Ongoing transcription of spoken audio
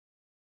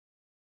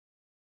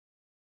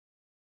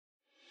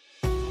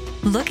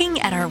Looking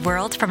at our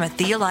world from a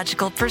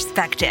theological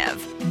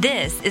perspective.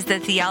 This is the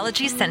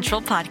Theology Central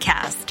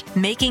Podcast,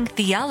 making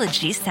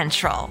theology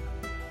central.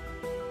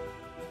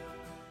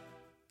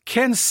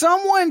 Can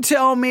someone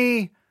tell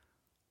me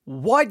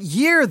what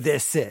year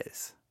this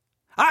is?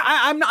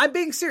 I'm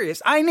being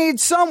serious. I need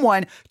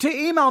someone to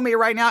email me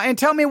right now and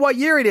tell me what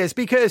year it is,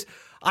 because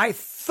I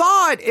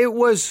thought it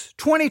was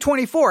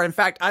 2024. In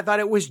fact, I thought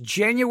it was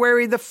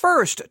January the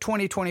 1st,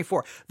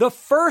 2024, the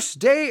first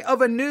day of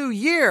a new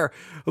year.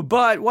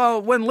 But,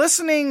 well, when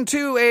listening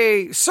to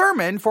a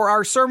sermon for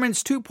our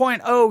Sermons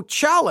 2.0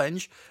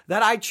 challenge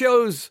that I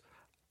chose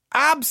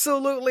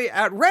absolutely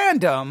at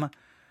random,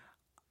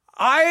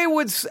 I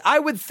would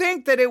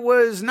think that it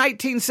was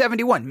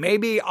 1971,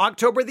 maybe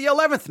October the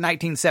 11th,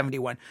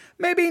 1971,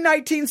 maybe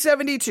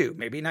 1972,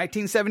 maybe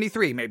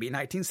 1973, maybe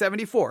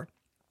 1974.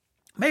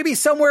 Maybe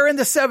somewhere in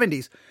the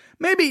 70s,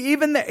 maybe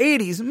even the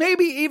 80s,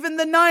 maybe even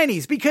the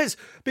 90s,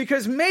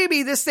 because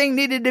maybe this thing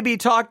needed to be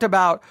talked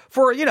about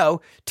for,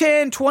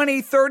 10,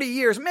 20, 30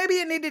 years. Maybe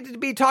it needed to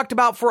be talked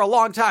about for a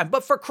long time.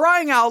 But for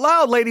crying out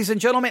loud, ladies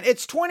and gentlemen,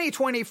 it's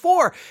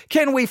 2024.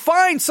 Can we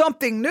find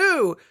something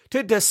new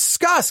to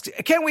discuss?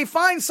 Can we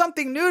find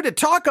something new to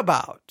talk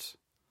about?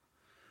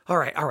 All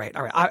right.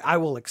 I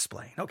will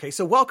explain. Okay,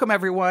 so welcome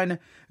everyone.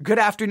 Good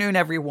afternoon,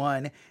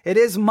 everyone. It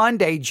is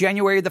Monday,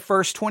 January the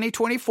 1st,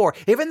 2024.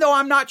 Even though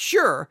I'm not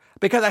sure,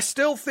 because I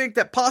still think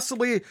that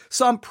possibly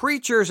some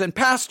preachers and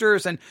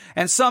pastors and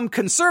some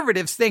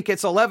conservatives think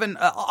it's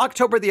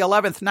October the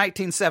 11th,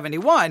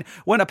 1971,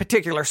 when a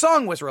particular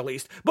song was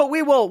released. But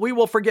we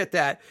will forget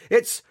that.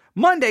 It's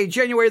Monday,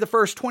 January the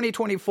 1st,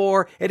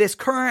 2024. It is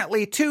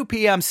currently 2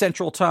 p.m.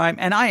 Central Time,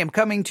 and I am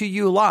coming to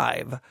you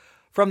live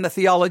from the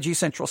Theology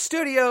Central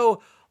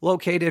studio,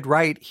 located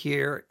right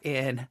here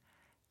in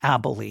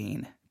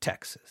Abilene,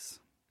 Texas.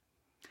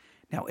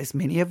 Now, as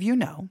many of you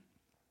know,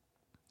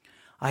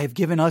 I have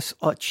given us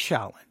a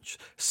challenge,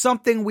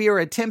 something we are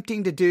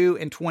attempting to do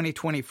in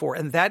 2024,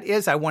 and that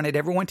is I wanted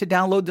everyone to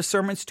download the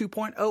Sermons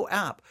 2.0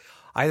 app,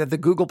 either the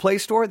Google Play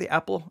Store or the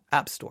Apple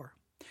App Store.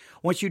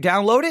 Once you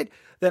download it,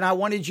 then I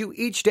wanted you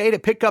each day to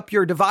pick up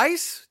your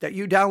device that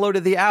you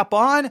downloaded the app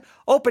on,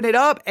 open it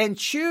up, and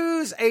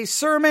choose a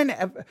sermon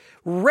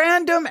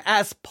random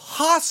as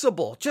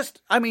possible.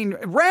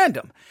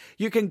 Random.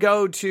 You can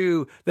go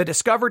to the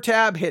Discover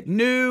tab, hit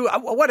New,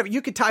 whatever.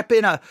 You could type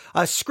in a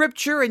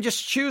scripture and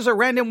just choose a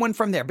random one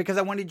from there, because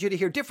I wanted you to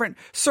hear different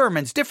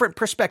sermons, different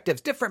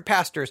perspectives, different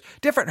pastors,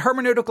 different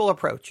hermeneutical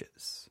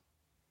approaches.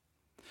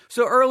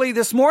 So early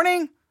this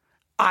morning,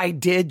 I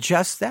did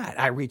just that.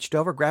 I reached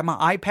over, grabbed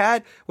my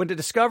iPad, went to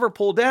Discover,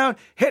 pulled down,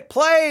 hit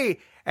play,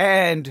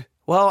 and,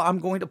 well, I'm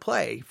going to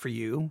play for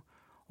you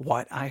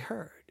what I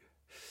heard.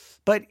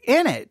 But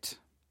in it,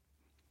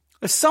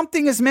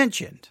 something is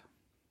mentioned.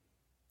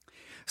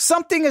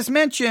 Something is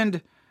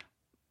mentioned,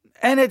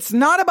 and it's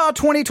not about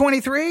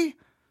 2023.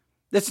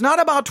 It's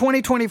not about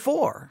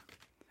 2024.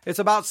 It's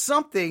about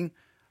something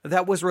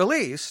that was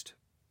released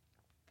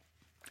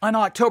on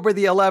October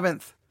the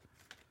 11th,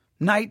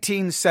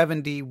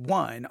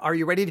 1971. Are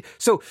you ready?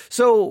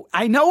 So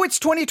I know it's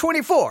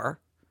 2024,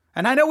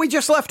 and I know we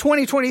just left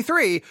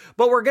 2023,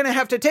 but we're going to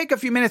have to take a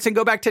few minutes and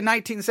go back to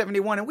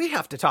 1971, and we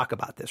have to talk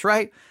about this,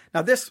 right?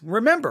 Now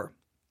remember,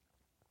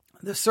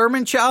 the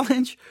sermon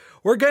challenge,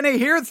 we're going to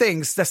hear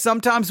things that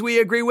sometimes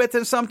we agree with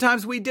and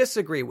sometimes we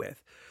disagree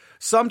with.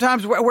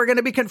 Sometimes we're going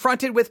to be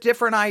confronted with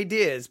different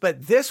ideas,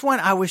 but this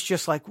one I was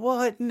just like,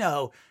 what?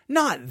 No,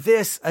 not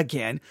this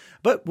again,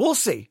 but we'll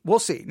see. We'll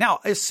see. Now,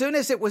 as soon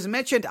as it was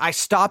mentioned, I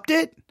stopped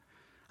it.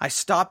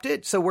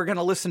 So we're going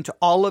to listen to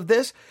all of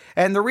this.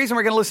 And the reason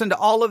we're going to listen to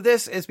all of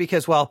this is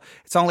because, well,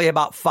 it's only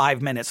about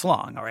 5 minutes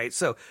long. All right.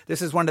 So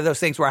this is one of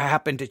those things where I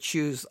happen to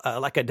choose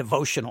like a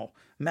devotional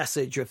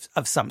message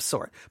of some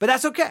sort, but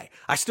that's okay.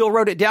 I still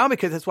wrote it down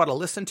because it's what I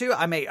listen to.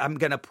 I'm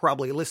going to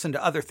probably listen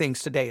to other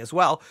things today as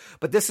well,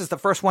 but this is the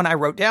first one I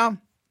wrote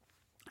down.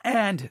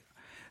 And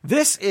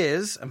this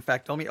is, in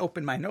fact, let me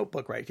open my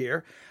notebook right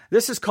here.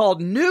 This is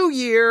called New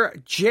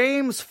Year,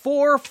 James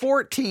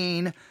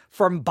 4:14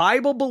 from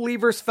Bible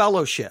Believers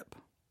Fellowship.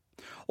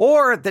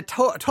 Or the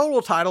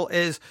total title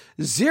is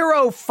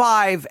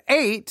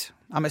 058,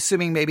 I'm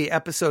assuming maybe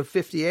episode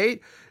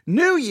 58,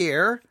 New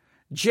Year,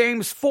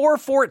 James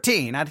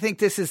 4:14. I think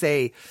this is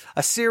a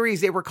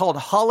series. They were called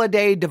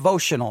holiday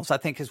devotionals, I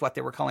think is what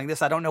they were calling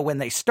this. I don't know when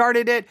they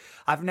started it.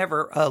 I've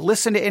never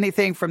listened to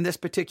anything from this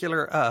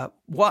particular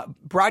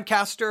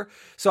broadcaster.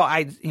 So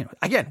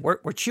again,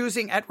 we're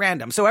choosing at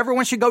random. So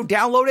everyone should go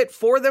download it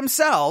for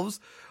themselves.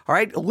 All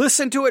right.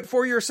 Listen to it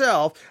for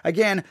yourself.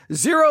 Again,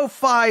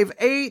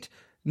 058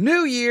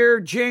 New Year,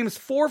 James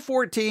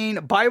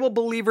 4:14, Bible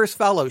Believers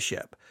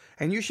Fellowship.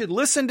 And you should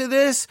listen to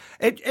this.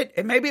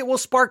 Maybe it will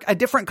spark a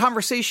different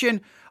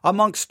conversation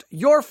amongst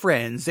your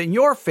friends and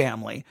your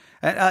family.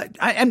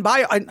 And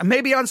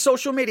maybe on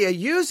social media,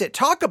 use it,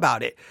 talk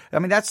about it. I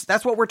mean, that's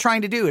what we're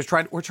trying to do.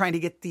 We're trying to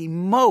get the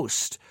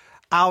most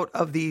out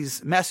of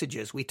these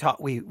messages.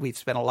 We've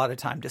spent a lot of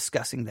time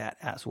discussing that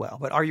as well.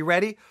 But are you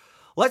ready?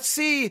 Let's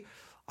see.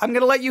 I'm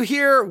going to let you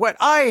hear what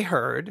I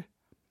heard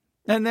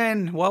And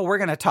then, well, we're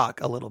going to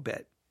talk a little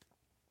bit.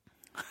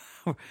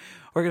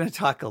 We're going to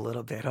talk a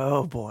little bit.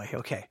 Oh boy.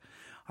 Okay.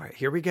 All right,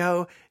 here we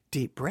go.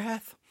 Deep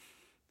breath.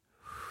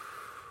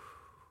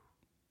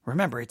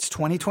 Remember, it's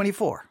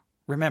 2024.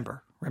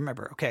 Remember,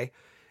 okay?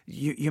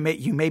 You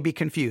may be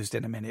confused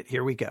in a minute.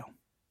 Here we go.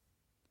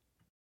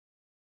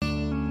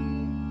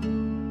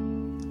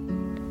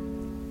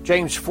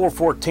 James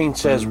 4:14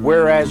 says,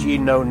 "Whereas ye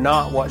know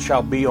not what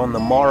shall be on the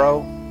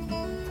morrow,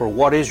 for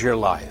what is your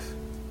life?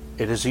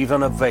 It is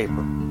even a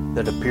vapor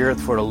that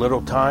appeareth for a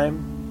little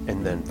time,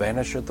 and then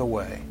vanisheth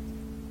away."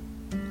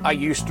 I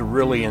used to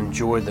really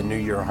enjoy the New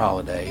Year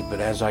holiday,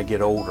 but as I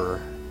get older,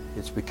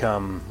 it's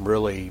become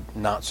really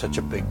not such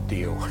a big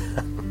deal.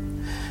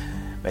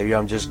 Maybe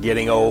I'm just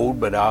getting old,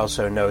 but I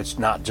also know it's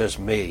not just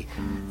me.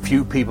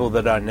 Few people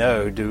that I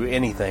know do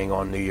anything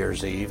on New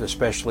Year's Eve,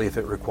 especially if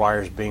it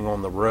requires being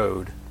on the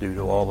road due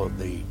to all of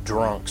the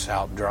drunks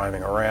out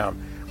driving around.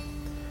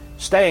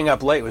 Staying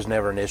up late was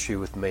never an issue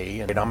with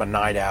me, and I'm a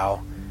night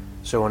owl,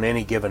 so on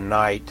any given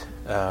night,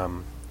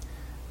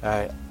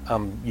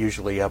 I'm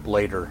usually up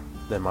later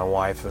than my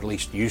wife, at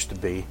least used to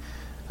be,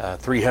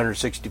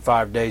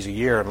 365 days a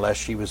year, unless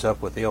she was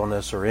up with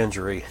illness or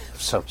injury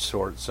of some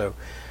sort. So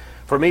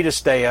for me to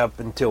stay up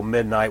until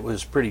midnight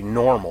was pretty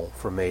normal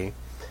for me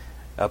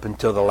up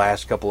until the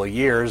last couple of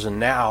years,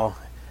 and now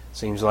it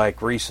seems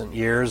like recent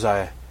years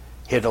I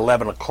hit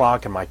 11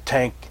 o'clock and my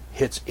tank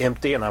hits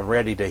empty and I'm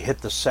ready to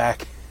hit the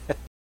sack.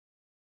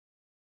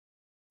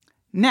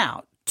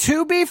 Now,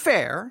 to be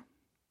fair,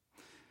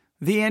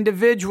 the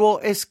individual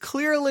is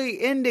clearly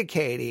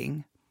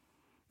indicating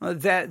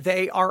that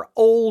they are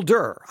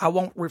older. I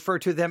won't refer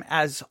to them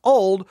as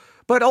old,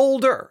 but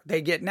older.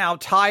 They get now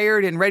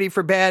tired and ready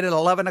for bed at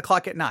 11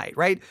 o'clock at night,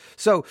 right?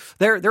 So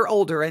they're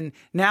older, and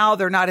now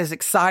they're not as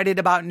excited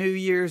about New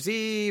Year's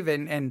Eve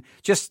and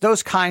just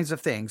those kinds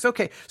of things.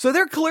 Okay, so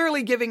they're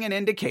clearly giving an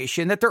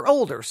indication that they're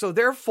older. So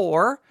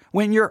therefore,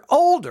 when you're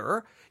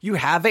older, you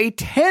have a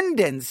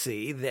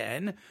tendency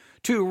then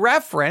to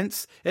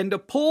reference and to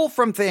pull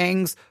from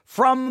things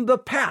from the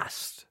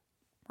past,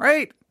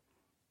 right?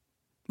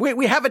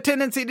 We have a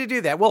tendency to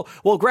do that.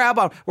 We'll grab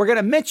on. We're going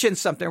to mention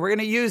something. We're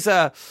going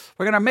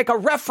to make a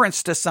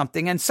reference to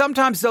something. And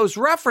sometimes those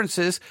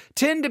references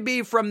tend to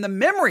be from the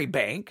memory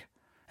bank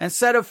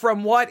instead of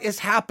from what is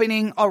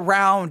happening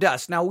around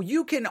us. Now,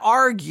 you can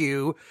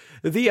argue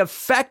the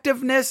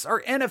effectiveness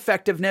or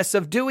ineffectiveness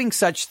of doing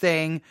such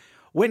thing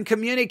when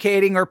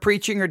communicating or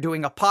preaching or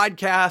doing a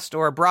podcast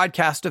or a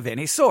broadcast of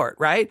any sort,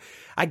 right?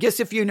 I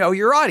guess if you know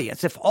your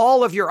audience, if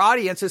all of your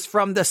audience is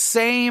from the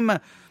same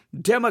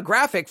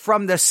demographic,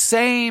 from the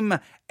same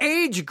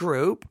age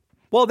group,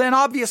 well, then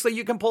obviously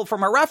you can pull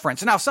from a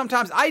reference. Now,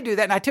 sometimes I do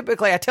that, and I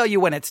tell you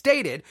when it's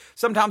dated.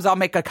 Sometimes I'll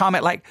make a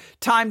comment like,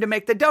 time to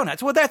make the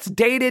donuts. Well, that's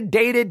dated,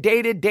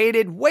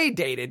 way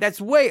dated. That's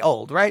way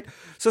old, right?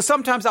 So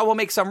sometimes I will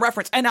make some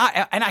reference, and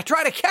I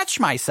try to catch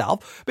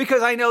myself,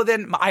 because I know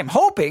then I'm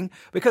hoping,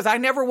 because I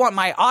never want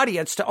my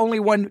audience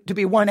to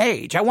be one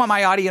age. I want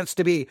my audience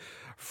to be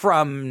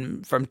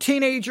from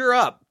teenager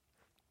up.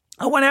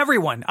 I want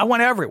everyone.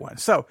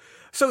 So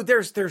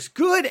there's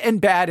good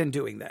and bad in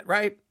doing that,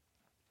 right?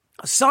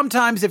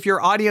 Sometimes if your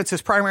audience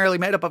is primarily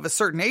made up of a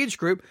certain age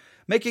group,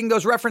 making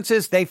those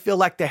references, they feel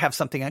like they have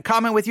something in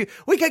common with you.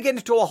 We could get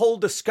into a whole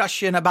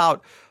discussion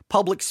about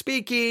public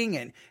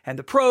speaking and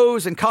the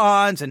pros and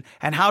cons and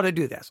how to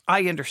do this.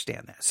 I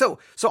understand that. So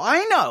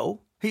I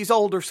know he's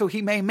older, so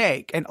he may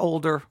make an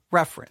older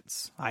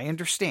reference. I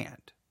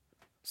understand.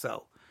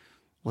 So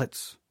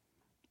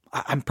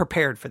I'm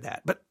prepared for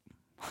that, but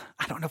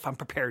I don't know if I'm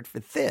prepared for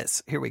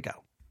this. Here we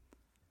go.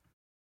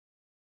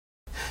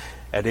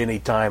 At any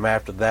time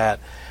after that.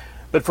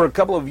 But for a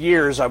couple of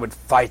years, I would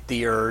fight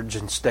the urge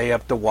and stay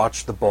up to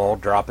watch the ball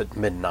drop at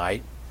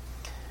midnight.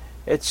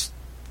 It's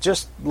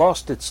just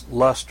lost its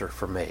luster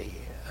for me.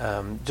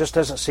 Just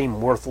doesn't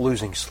seem worth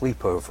losing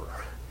sleep over.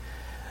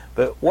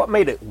 But what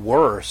made it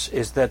worse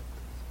is that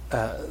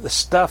the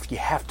stuff you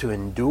have to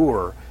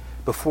endure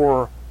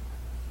before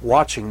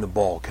watching the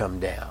ball come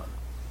down.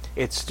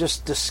 It's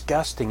just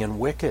disgusting and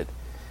wicked.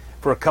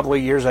 For a couple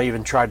of years, I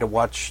even tried to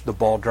watch the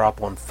ball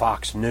drop on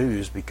Fox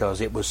News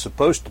because it was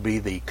supposed to be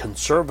the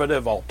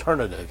conservative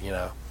alternative, you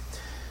know.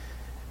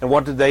 And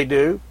what did they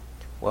do?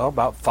 Well,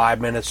 about 5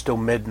 minutes till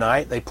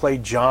midnight, they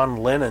played John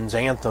Lennon's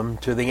anthem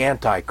to the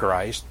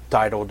Antichrist,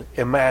 titled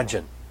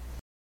Imagine.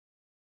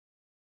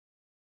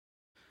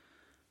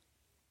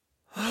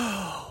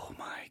 Oh,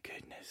 my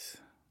goodness.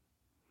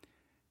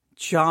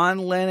 John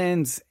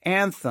Lennon's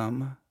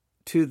anthem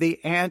to the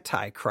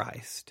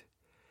Antichrist.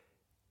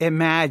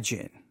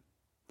 Imagine.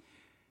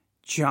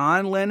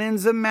 John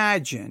Lennon's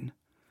Imagine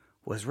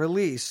was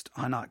released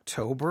on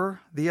October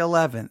the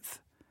 11th,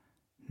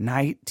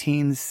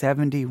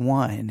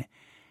 1971.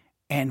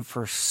 And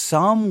for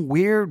some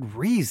weird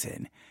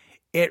reason,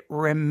 it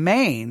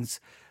remains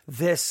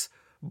this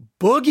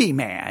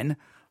boogeyman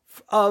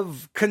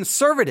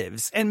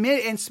conservatives and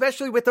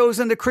especially with those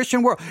in the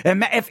Christian world.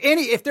 And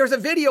if there's a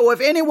video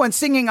of anyone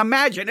singing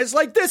Imagine, it's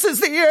like, this is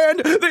the end.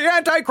 The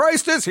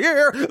Antichrist is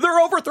here. They're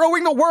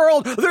overthrowing the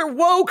world. They're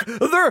woke.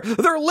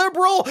 They're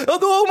liberal.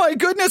 Oh my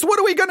goodness. What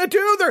are we going to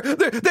do?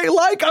 They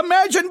like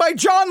Imagine by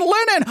John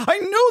Lennon. I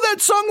knew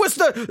that song was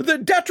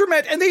the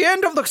detriment and the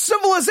end of the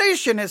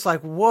civilization. It's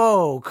like,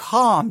 whoa,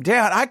 calm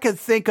down. I could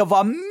think of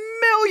a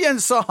million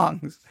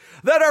songs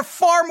that are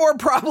far more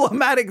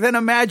problematic than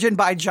Imagine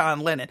by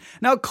John Lennon.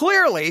 Now,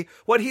 clearly,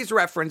 what he's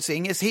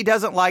referencing is he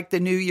doesn't like the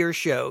New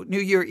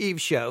Year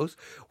Eve shows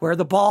where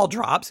the ball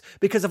drops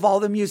because of all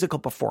the musical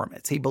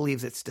performance. He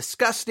believes it's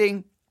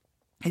disgusting.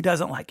 He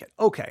doesn't like it.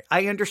 Okay,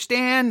 I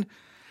understand.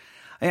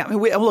 I mean,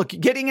 look,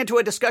 getting into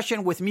a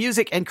discussion with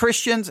music and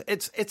Christians,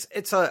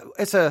 it's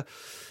a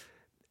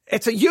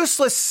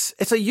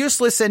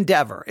useless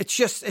endeavor. It's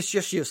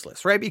just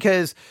useless, right?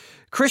 Because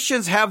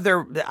Christians have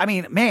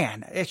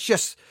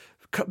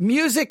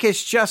music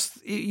is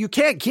just, you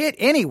can't get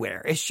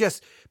anywhere. It's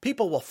just,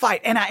 people will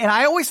fight. And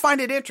I always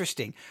find it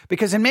interesting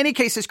because in many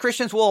cases,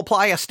 Christians will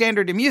apply a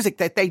standard to music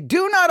that they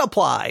do not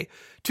apply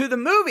to the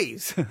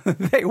movies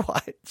they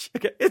watch.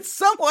 Okay. It's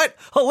somewhat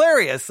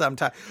hilarious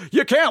sometimes.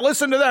 You can't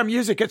listen to that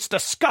music. It's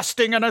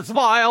disgusting and it's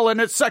vile and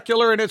it's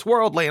secular and it's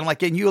worldly.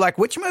 And you like,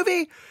 which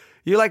movie?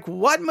 You like,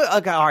 what?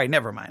 Okay, all right,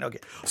 never mind. Okay.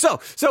 So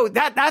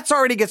that's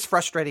already gets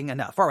frustrating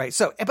enough. All right.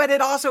 So, but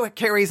it also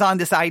carries on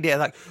this idea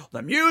like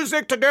the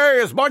music today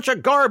is a bunch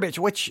of garbage,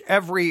 which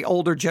every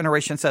older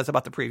generation says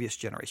about the previous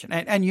generation.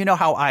 And you know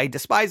how I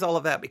despise all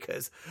of that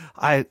because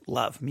I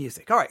love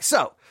music. All right.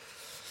 So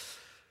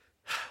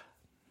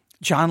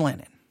John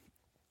Lennon,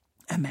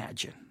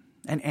 Imagine,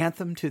 an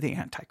anthem to the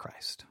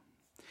Antichrist.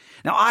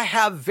 Now, I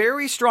have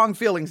very strong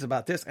feelings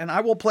about this, and I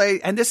will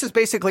play, and this is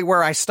basically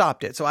where I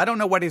stopped it, so I don't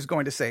know what he's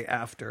going to say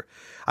after.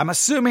 I'm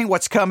assuming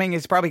what's coming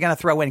is probably going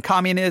to throw in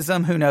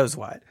communism, who knows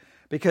what,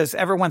 because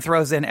everyone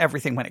throws in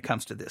everything when it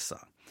comes to this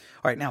song.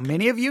 All right, now,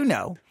 many of you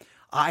know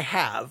I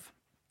have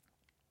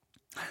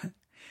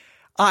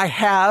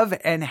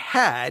and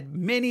had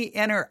many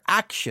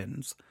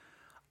interactions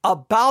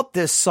about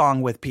this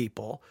song with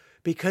people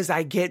because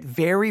I get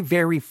very,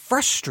 very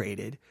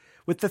frustrated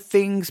with the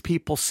things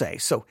people say.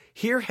 So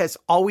here has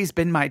always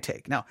been my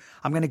take. Now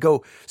I'm going to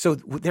go. So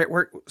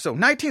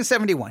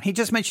 1971, he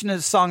just mentioned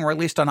a song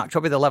released on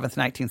October the 11th,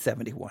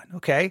 1971.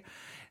 Okay.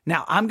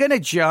 Now I'm going to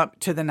jump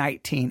to the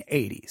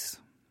 1980s.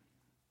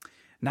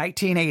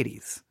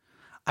 1980s.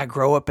 I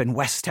grow up in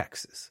West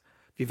Texas.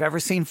 If you've ever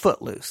seen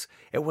Footloose,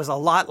 it was a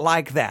lot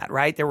like that,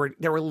 right? There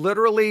were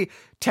literally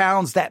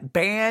towns that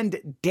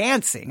banned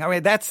dancing. I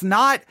mean, that's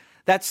not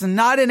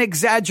an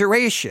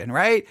exaggeration,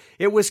 right?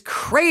 It was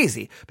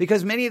crazy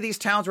because many of these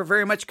towns were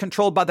very much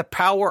controlled by the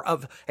power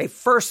of a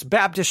First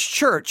Baptist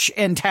church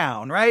in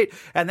town, right?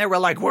 And they were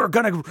like, we're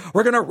going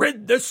to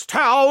rid this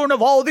town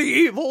of all the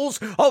evils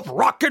of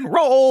rock and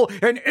roll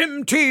and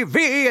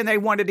MTV. And they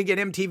wanted to get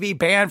MTV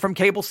banned from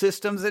cable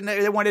systems and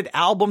they wanted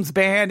albums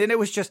banned. And it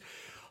was just,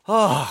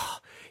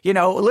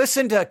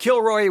 listen to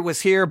Kilroy Was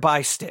Here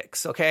by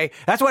Styx, okay?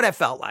 That's what it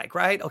felt like,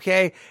 right?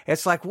 Okay?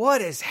 It's like,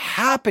 what is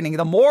happening?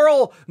 The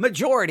moral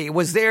majority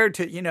was there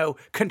to,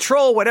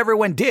 control what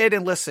everyone did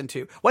and listened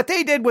to. What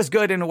they did was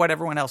good and what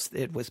everyone else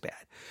did was bad.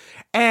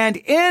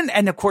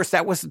 And of course,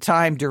 that was the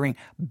time during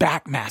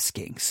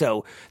backmasking.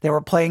 So they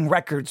were playing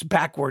records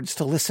backwards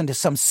to listen to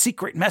some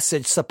secret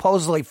message,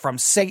 supposedly from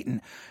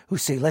Satan, who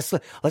say,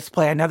 let's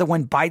play another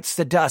one, Bites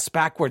the Dust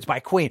backwards by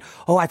Queen.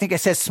 Oh, I think it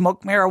says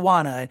Smoke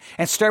Marijuana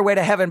and Stairway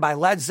to Heaven by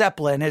Led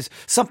Zeppelin is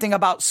something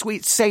about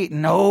Sweet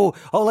Satan. Oh,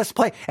 let's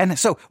play. And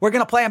so we're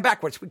going to play them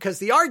backwards because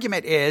the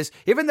argument is,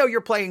 even though you're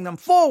playing them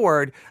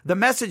forward, the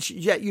message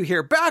that you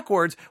hear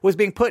backwards was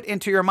being put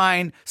into your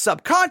mind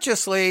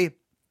subconsciously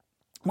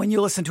when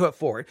you listen to it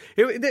forward.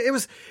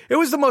 It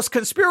was the most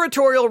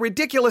conspiratorial,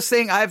 ridiculous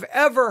thing I've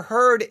ever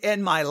heard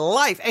in my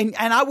life. And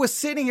I was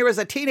sitting here as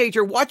a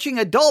teenager watching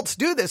adults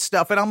do this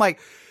stuff. And I'm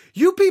like,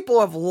 you people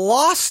have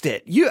lost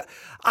it.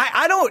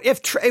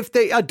 If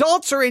the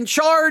adults are in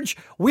charge,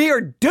 we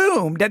are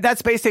doomed.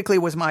 That's basically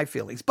was my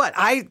feelings. But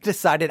I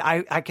decided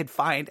I could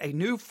find a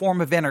new form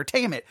of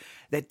entertainment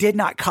that did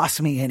not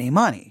cost me any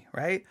money,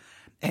 right?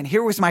 And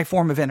here was my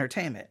form of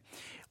entertainment.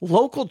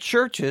 Local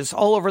churches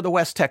all over the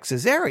West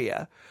Texas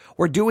area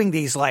were doing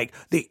these like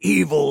the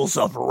evils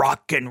of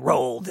rock and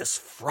roll this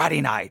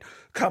Friday night.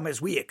 Come as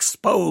we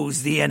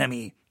expose the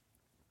enemy,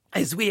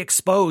 as we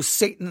expose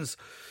Satan's,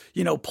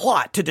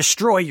 plot to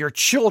destroy your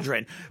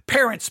children.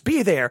 Parents,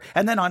 be there.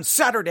 And then on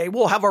Saturday,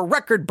 we'll have a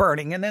record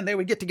burning. And then they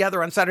would get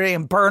together on Saturday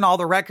and burn all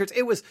the records.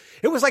 It was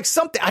like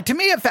something to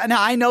me.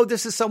 Now I know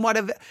this is somewhat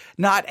of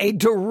not a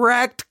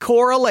direct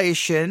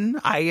correlation.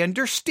 I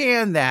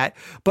understand that.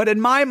 But in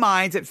my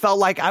mind, it felt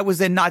like I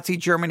was in Nazi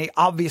Germany,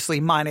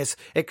 obviously minus,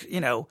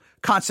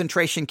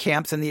 concentration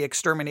camps and the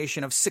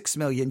extermination of 6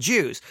 million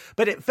Jews.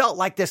 But it felt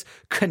like this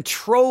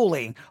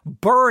controlling,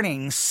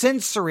 burning,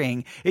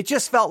 censoring. It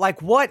just felt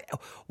like, what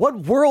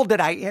world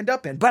did I end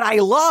up in? But I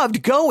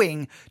loved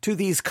going to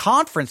these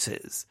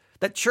conferences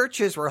that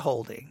churches were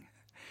holding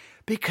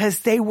because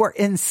they were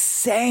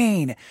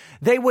insane.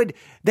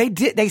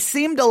 They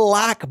seemed to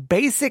lack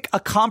basic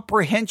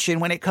comprehension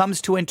when it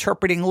comes to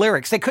interpreting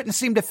lyrics. They couldn't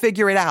seem to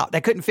figure it out.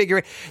 They couldn't figure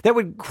it. They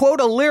would quote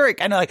a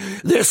lyric and like,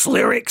 this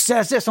lyric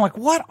says this. I'm like,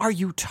 what are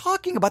you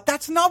talking about?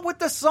 That's not what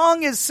the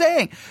song is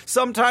saying.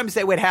 Sometimes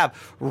they would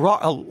have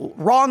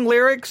wrong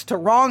lyrics to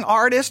wrong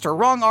artist or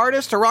wrong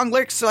artist to wrong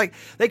lyrics. So like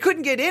they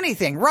couldn't get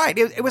anything right.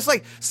 It was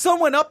like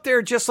someone up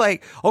there just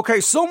like, okay,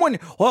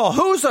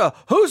 who's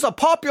a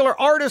popular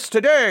artist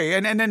today?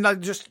 And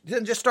then just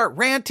start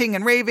ranting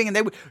and raving, and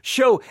they would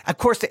show, of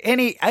course, to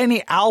any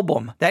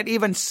album that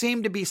even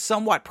seemed to be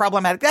somewhat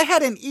problematic. They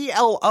had an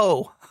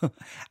ELO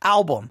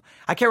album.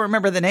 I can't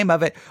remember the name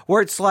of it,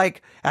 where it's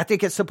like, I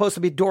think it's supposed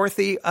to be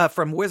Dorothy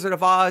from Wizard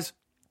of Oz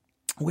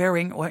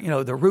wearing,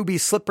 the ruby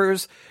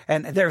slippers,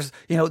 and there's,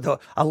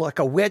 like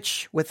a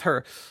witch with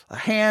her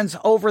hands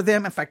over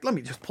them. In fact, let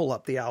me just pull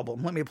up the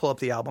album.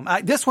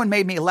 This one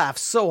made me laugh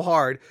so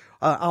hard.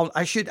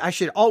 I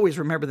should always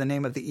remember the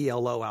name of the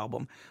ELO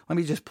album. Let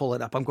me just pull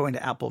it up. I'm going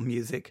to Apple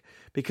Music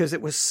because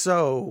it was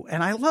so,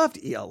 and I loved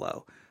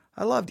ELO.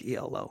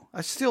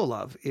 I still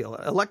love ELO.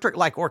 Electric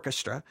Light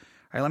Orchestra.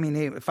 All right, let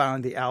me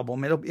find the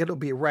album. It'll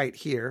be right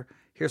here.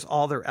 Here's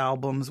all their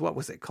albums. What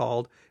was it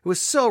called? It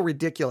was so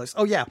ridiculous.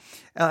 Oh yeah.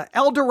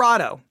 El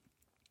Dorado.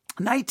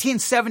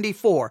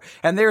 1974.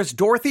 And there's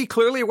Dorothy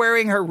clearly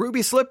wearing her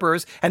ruby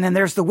slippers. And then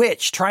there's the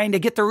witch trying to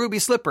get the ruby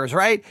slippers,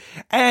 right?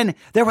 And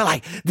they were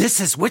like, this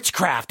is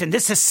witchcraft and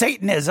this is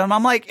Satanism.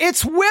 I'm like,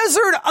 it's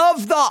Wizard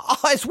of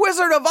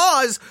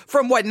Oz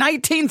from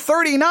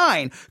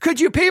 1939. Could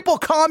you people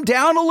calm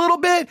down a little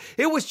bit?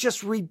 It was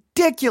just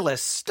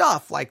ridiculous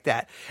stuff like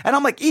that. And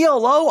I'm like,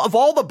 ELO, of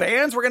all the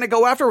bands we're going to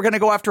go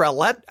after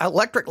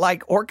Electric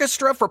Light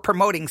Orchestra for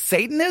promoting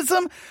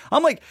Satanism.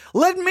 I'm like,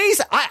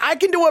 I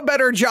can do a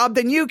better job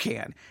than you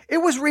can. It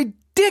was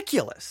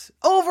ridiculous.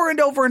 Over and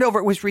over and over.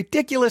 It was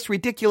ridiculous.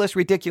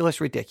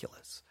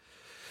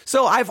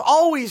 So I've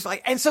always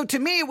and so to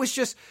me, it was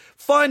just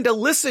fun to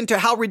listen to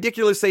how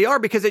ridiculous they are,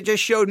 because it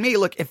just showed me,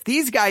 look, if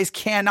these guys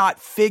cannot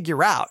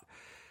figure out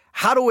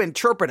how to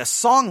interpret a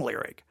song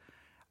lyric,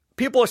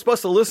 people are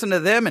supposed to listen to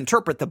them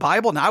interpret the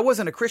Bible. Now, I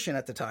wasn't a Christian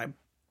at the time,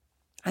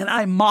 and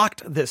I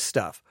mocked this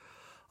stuff.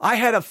 I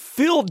had a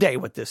field day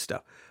with this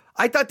stuff.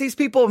 I thought these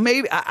people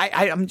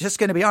I'm just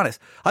going to be honest.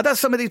 I thought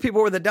some of these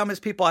people were the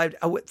dumbest people I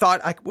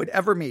thought I would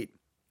ever meet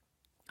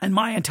in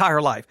my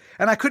entire life.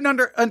 And I couldn't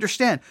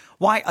understand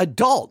why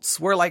adults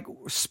were like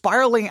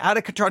spiraling out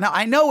of control. Now,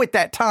 I know at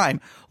that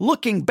time,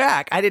 looking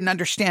back, I didn't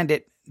understand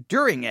it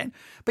during it,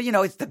 but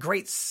it's the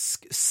great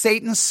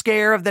Satan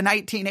scare of the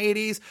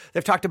 1980s.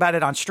 They've talked about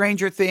it on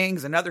Stranger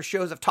Things, and other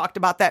shows have talked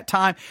about that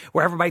time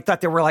where everybody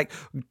thought there were like,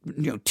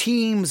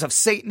 teams of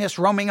Satanists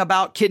roaming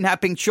about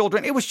kidnapping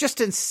children. It was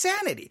just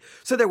insanity.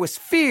 So there was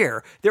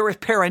fear, there was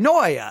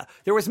paranoia,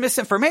 there was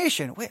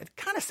misinformation. Wait, it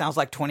kind of sounds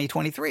like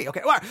 2023.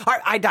 Okay. All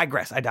right. I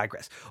digress.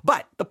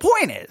 But the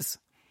point is,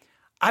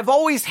 I've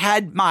always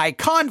had my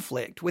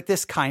conflict with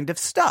this kind of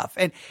stuff.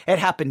 And it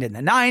happened in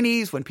the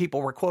 90s when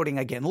people were quoting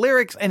again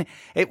lyrics. And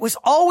it was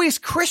always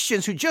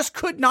Christians who just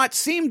could not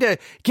seem to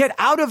get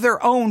out of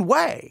their own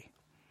way.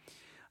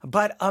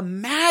 But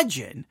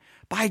Imagine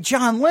by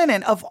John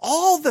Lennon, of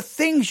all the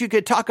things you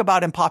could talk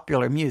about in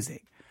popular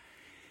music,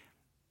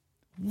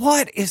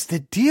 what is the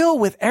deal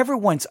with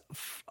everyone's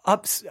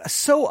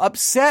so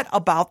upset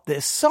about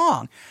this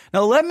song?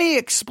 Now, let me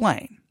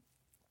explain.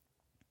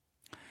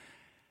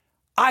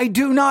 I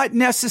do not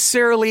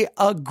necessarily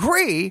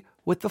agree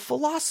with the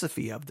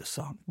philosophy of the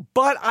song,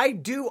 but I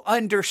do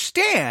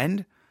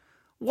understand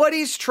what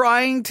he's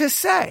trying to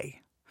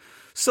say.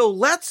 So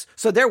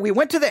there we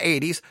went to the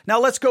 80s.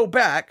 Now let's go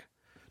back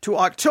to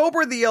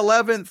October the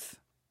 11th,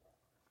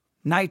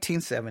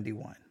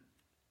 1971.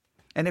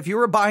 And if you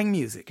were buying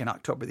music in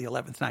October the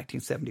 11th,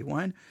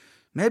 1971,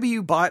 maybe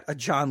you bought a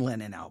John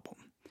Lennon album.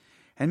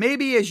 And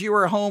maybe as you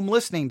were home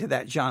listening to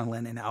that John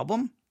Lennon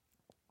album,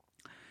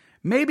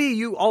 maybe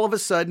you all of a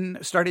sudden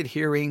started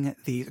hearing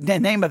the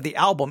name of the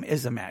album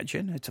is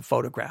Imagine. It's a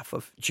photograph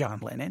of John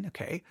Lennon.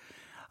 Okay.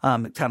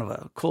 Kind of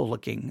a cool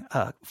looking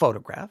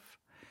photograph.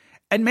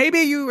 And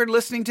maybe you were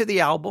listening to the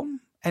album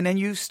and then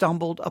you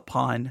stumbled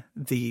upon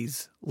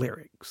these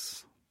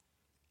lyrics.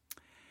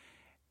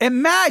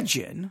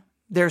 Imagine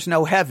there's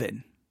no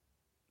heaven.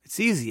 It's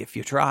easy if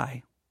you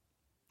try.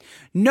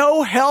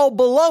 No hell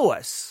below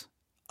us,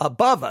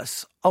 above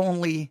us,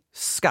 only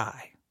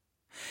sky.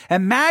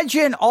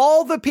 Imagine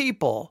all the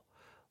people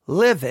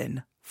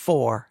living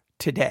for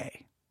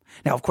today.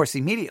 Now, of course,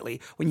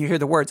 immediately when you hear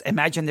the words,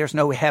 imagine there's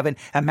no heaven,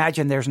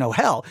 imagine there's no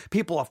hell,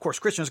 people, of course,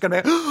 Christians are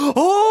going to be,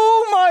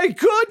 oh my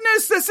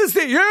goodness, this is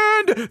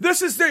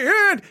the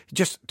end.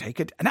 Just take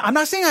it. Now, I'm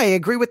not saying I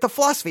agree with the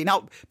philosophy.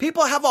 Now,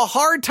 people have a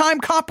hard time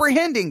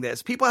comprehending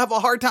this.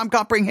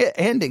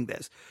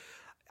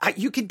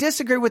 You can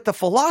disagree with the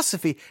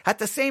philosophy, at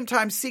the same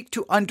time seek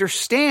to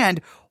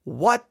understand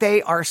what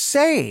they are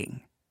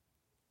saying.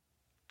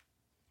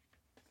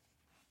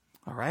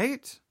 All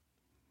right?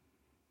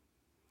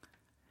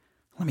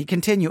 Let me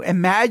continue.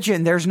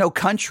 Imagine there's no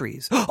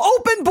countries.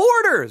 Open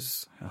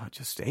borders. Oh,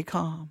 just stay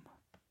calm.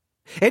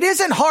 It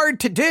isn't hard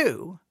to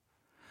do.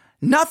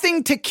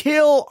 Nothing to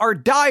kill or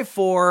die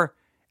for,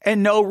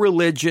 and no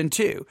religion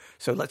too.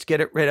 So let's get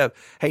it rid of,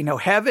 hey, no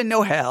heaven,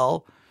 no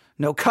hell,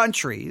 no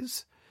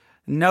countries,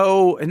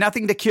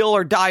 nothing to kill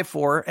or die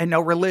for, and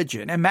no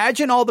religion.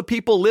 Imagine all the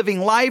people living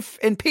life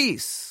in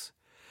peace.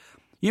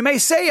 You may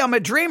say I'm a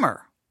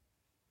dreamer,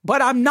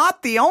 but I'm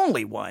not the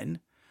only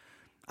one.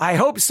 I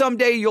hope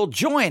someday you'll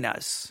join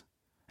us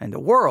and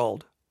the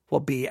world will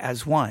be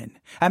as one.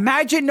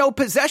 Imagine no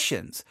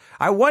possessions.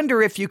 I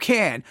wonder if you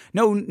can.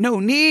 No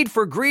need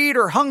for greed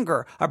or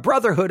hunger, a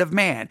brotherhood of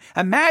man.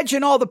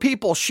 Imagine all the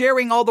people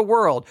sharing all the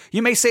world.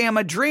 You may say I'm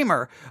a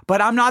dreamer, but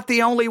I'm not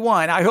the only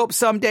one. I hope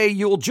someday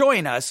you'll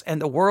join us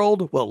and the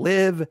world will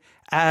live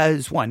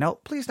as one. No,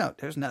 please note,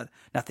 there's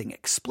nothing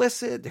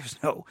explicit.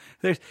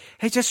 It's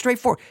just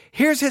straightforward.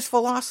 Here's his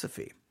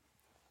philosophy.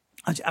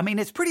 I mean,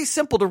 it's pretty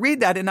simple to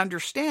read that and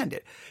understand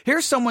it.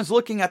 Here's someone's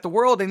looking at the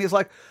world and he's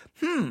like,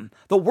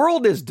 the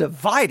world is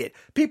divided.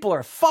 People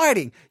are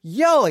fighting,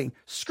 yelling,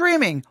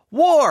 screaming,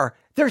 war.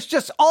 There's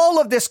just all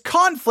of this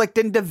conflict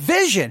and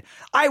division.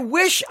 I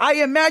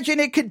imagine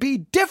it could be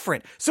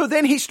different. So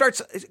then he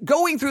starts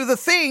going through the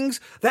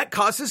things that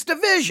causes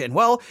division.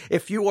 Well,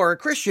 if you are a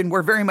Christian,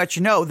 we very much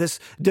know this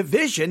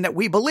division that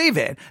we believe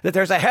in, that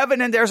there's a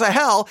heaven and there's a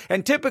hell.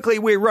 And typically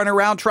we run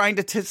around trying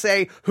to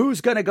say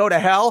who's going to go to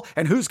hell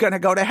and who's going to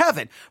go to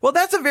heaven. Well,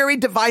 that's a very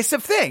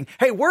divisive thing.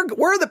 Hey,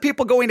 we're the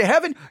people going to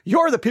heaven.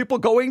 You're the people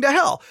going to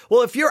hell.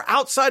 Well, if you're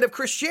outside of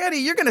Christianity,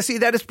 you're going to see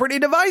that as pretty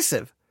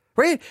divisive.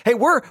 Right? Hey,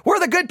 we're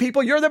the good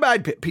people. You're the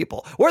bad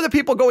people. We're the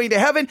people going to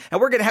heaven and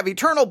we're going to have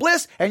eternal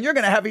bliss and you're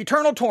going to have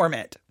eternal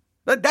torment.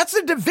 That's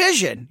a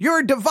division.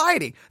 You're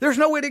dividing. There's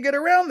no way to get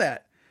around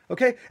that.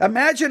 Okay.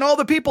 Imagine all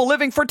the people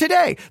living for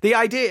today. The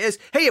idea is,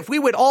 hey, if we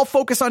would all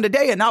focus on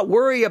today and not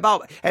worry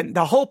about, and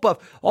the hope of,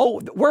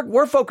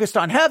 we're focused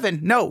on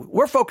heaven. No,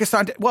 we're focused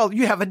on,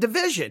 you have a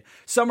division.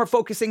 Some are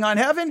focusing on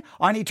heaven,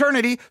 on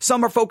eternity.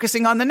 Some are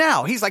focusing on the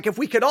now. He's like, if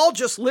we could all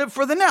just live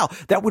for the now,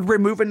 that would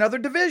remove another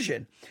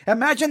division.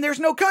 Imagine there's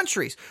no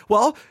countries.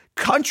 Well,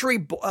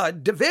 country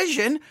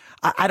division,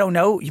 I don't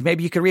know.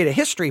 Maybe you could read a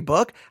history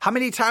book. How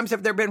many times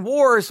have there been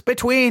wars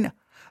between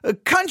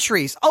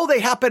countries? Oh, they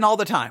happen all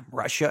the time.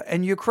 Russia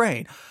and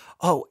Ukraine.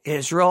 Oh,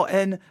 Israel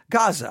and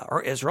Gaza,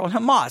 or Israel and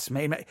Hamas.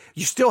 Maybe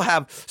you still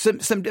have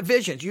some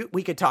divisions.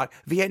 We could talk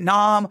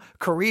Vietnam,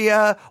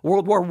 Korea,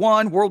 World War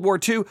I, World War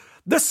II,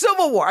 the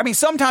Civil War. I mean,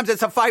 sometimes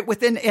it's a fight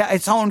within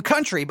its own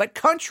country, but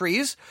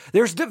countries,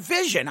 there's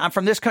division. I'm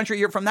from this country,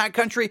 you're from that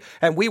country,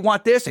 and we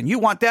want this and you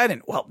want that,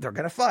 and well, they're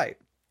going to fight.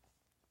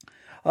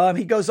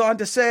 He goes on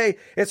to say,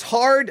 it's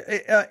hard.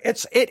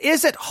 It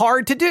isn't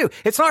hard to do.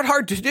 It's not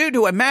hard to do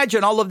to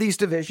imagine all of these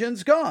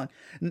divisions gone.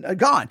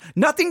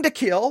 Nothing to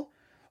kill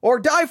or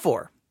die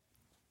for.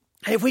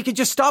 If we could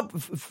just stop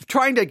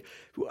trying to,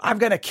 I'm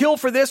going to kill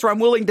for this, or I'm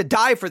willing to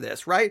die for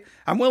this, right?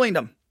 I'm willing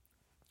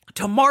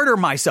to martyr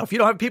myself. You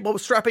don't have people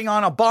strapping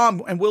on a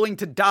bomb and willing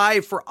to die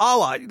for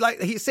Allah.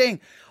 Like he's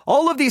saying,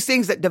 all of these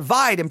things that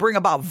divide and bring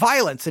about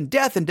violence and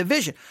death and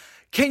division.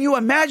 Can you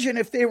imagine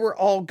if they were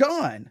all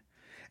gone?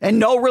 And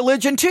no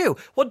religion too.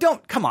 Well,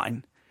 come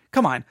on.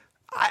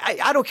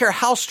 I don't care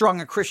how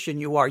strong a Christian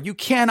you are. You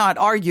cannot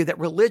argue that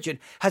religion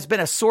has been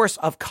a source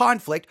of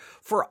conflict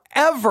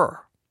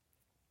forever.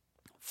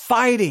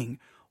 Fighting,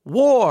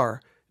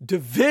 war,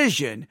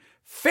 division,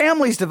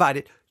 families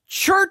divided,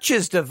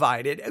 churches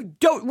divided.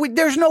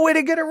 There's no way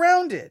to get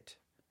around it.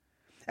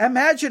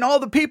 Imagine all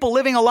the people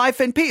living a life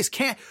in peace.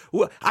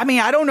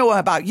 I don't know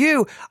about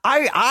you.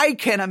 I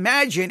can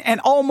imagine and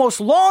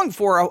almost long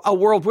for a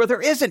world where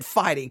there isn't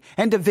fighting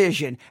and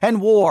division and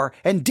war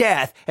and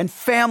death and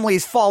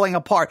families falling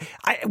apart.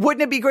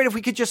 Wouldn't it be great if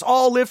we could just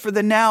all live for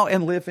the now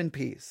and live in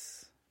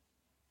peace?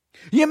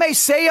 You may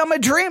say I'm a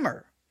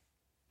dreamer,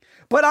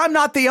 but I'm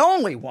not the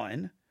only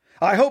one.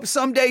 I hope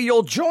someday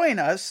you'll join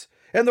us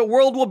and the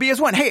world will be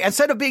as one. Hey,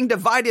 instead of being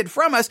divided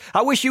from us,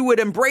 I wish you would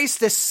embrace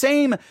this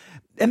same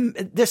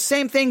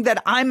thing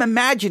that I'm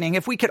imagining.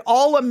 If we could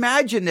all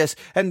imagine this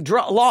and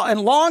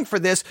long for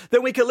this,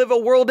 then we could live a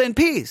world in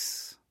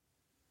peace.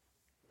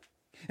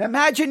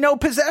 Imagine no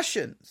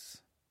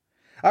possessions.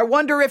 I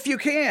wonder if you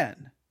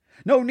can.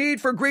 No need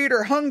for greed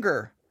or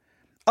hunger.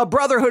 A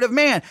brotherhood of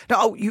man.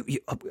 Now,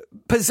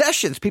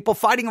 possessions, people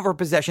fighting over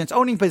possessions,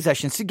 owning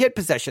possessions, to get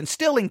possessions,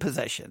 stealing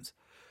possessions.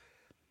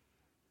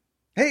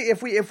 Hey,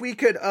 if we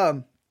could,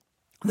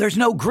 there's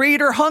no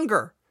greed or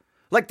hunger.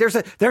 Like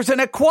there's an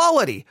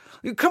equality.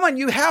 Come on,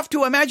 you have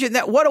to imagine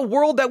that, what a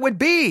world that would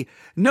be.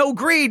 No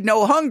greed,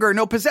 no hunger,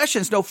 no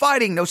possessions, no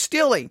fighting, no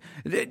stealing.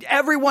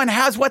 Everyone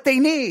has what they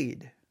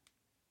need.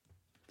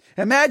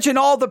 Imagine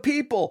all the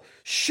people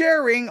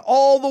sharing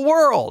all the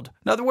world.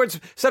 In other words,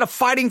 instead of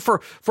fighting for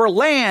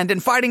land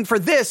and fighting for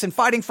this and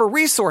fighting for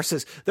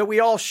resources, that we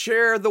all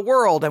share the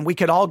world and we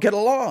could all get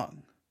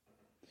along.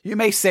 You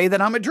may say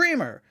that I'm a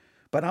dreamer,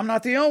 but I'm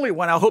not the only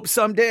one. I hope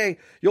someday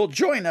you'll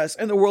join us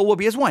and the world will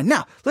be as one.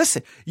 Now,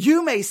 listen,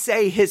 you may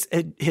say his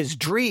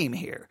dream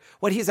here.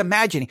 what he's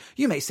imagining.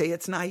 You may say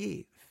it's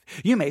naive.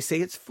 You may say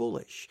it's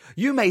foolish.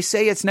 You may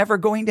say it's never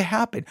going to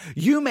happen.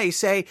 You may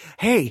say,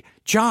 hey,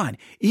 John,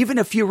 even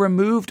if you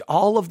removed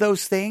all of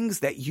those things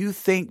that you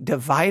think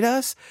divide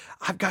us,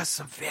 I've got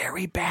some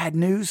very bad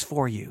news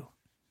for you.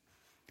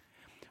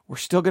 We're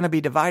still going to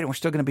be divided. We're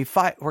still going to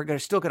be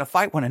still going to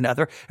fight one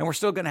another, and we're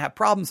still going to have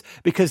problems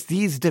because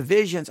these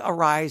divisions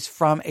arise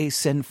from a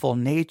sinful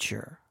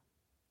nature.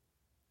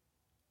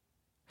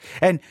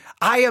 And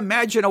I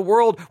imagine a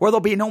world where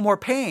there'll be no more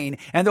pain,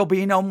 and there'll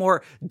be no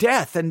more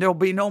death, and there'll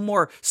be no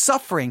more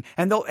suffering,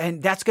 and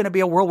that's going to be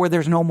a world where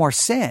there's no more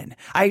sin.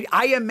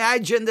 I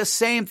imagine the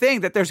same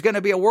thing, that there's going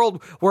to be a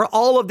world where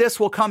all of this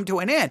will come to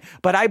an end.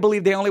 But I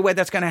believe the only way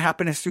that's going to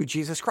happen is through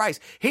Jesus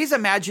Christ. He's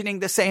imagining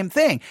the same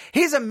thing.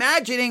 He's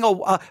imagining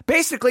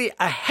basically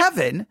a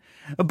heaven,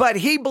 but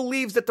he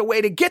believes that the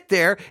way to get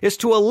there is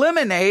to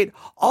eliminate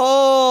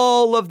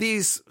all of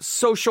these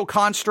social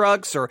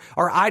constructs or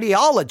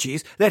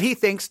ideologies that he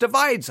thinks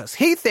divides us.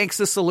 He thinks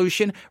the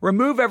solution,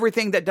 remove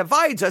everything that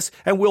divides us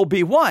and we'll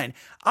be one.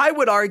 I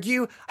would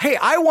argue, hey,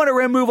 I want to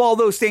remove all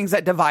those things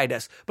that divide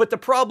us. But the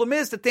problem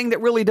is the thing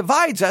that really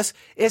divides us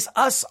is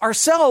us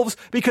ourselves,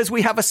 because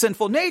we have a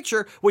sinful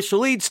nature, which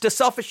leads to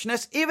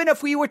selfishness, even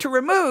if we were to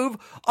remove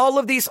all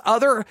of these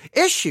other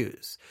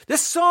issues.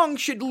 This song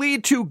should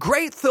lead to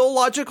great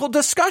theological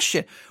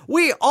discussion.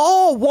 We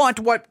all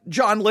want what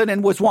John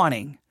Lennon was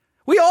wanting.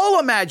 We all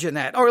imagine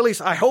that, or at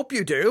least I hope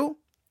you do.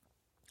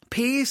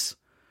 Peace,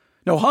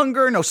 no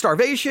hunger, no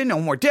starvation, no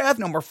more death,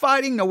 no more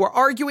fighting, no more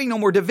arguing, no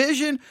more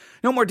division,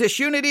 no more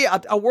disunity,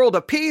 a world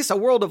of peace, a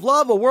world of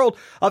love, a world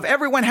of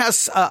everyone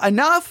has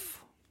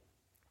enough.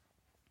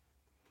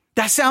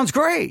 That sounds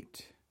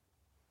great.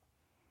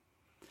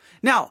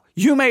 Now,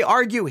 you may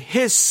argue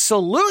his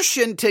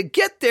solution to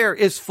get there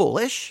is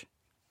foolish,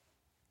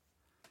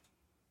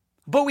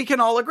 but we can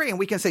all agree and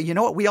we can say, you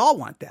know what, we all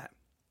want that.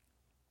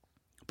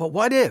 But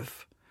what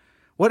if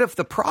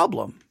the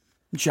problem,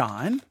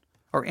 John,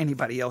 or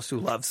anybody else who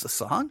loves the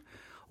song,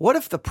 what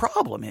if the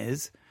problem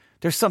is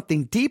there's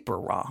something deeper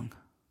wrong?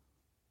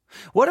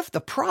 What if the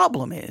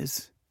problem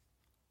is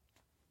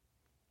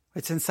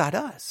it's inside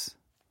us?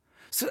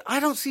 So I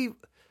don't see...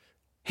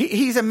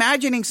 He's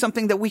imagining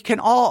something that we can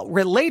all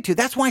relate to.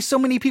 That's why so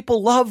many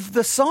people love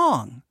the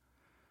song.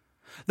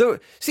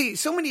 See,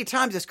 so many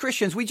times as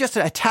Christians, we just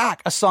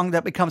attack a song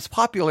that becomes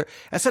popular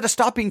instead of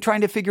stopping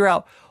trying to figure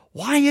out,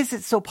 why is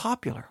it so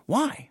popular?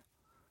 Why?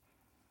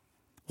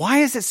 Why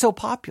is it so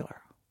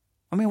popular?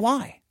 I mean,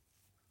 why?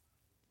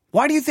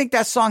 Why do you think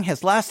that song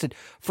has lasted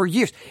for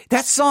years?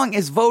 That song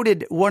is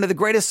voted one of the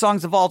greatest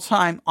songs of all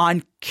time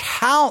on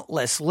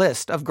countless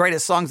list of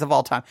greatest songs of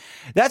all time.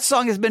 That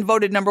song has been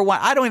voted number one.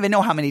 I don't even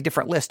know how many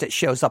different lists it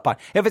shows up on.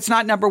 If it's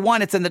not number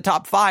one, it's in the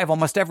top 5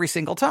 almost every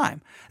single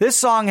time. This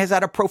song has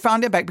had a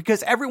profound impact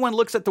because everyone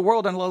looks at the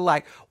world and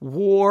like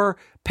war,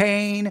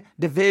 pain,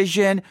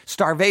 division,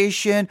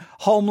 starvation,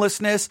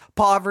 homelessness,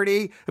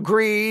 poverty,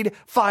 greed,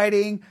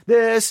 fighting,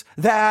 this,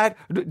 that,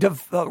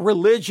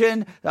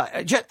 religion,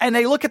 and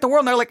they look at the world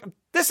and they're like,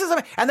 this is,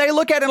 and they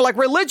look at it like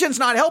religion's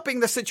not helping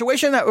the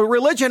situation, that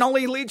religion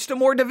only leads to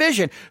more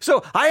division.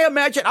 So I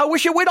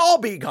wish it would all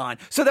be gone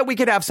so that we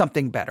could have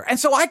something better. And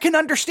so I can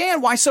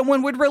understand why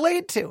someone would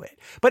relate to it.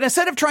 But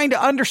instead of trying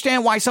to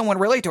understand why someone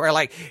relate to it,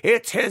 like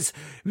it's his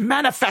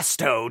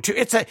manifesto,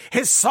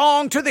 his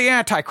song to the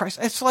Antichrist.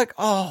 It's like,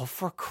 oh,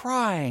 for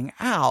crying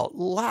out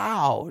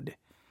loud.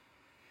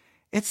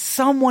 It's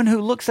someone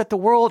who looks at the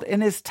world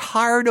and is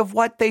tired of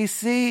what they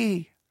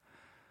see.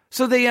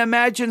 So they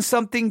imagine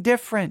something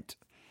different.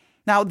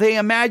 Now, they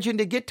imagine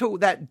to get to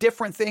that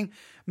different thing,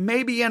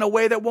 maybe in a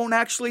way that won't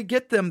actually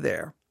get them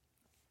there.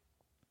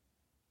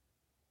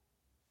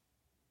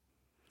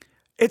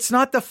 It's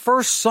not the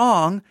first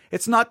song.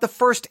 It's not the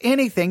first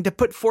anything to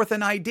put forth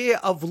an idea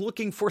of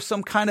looking for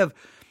some kind of,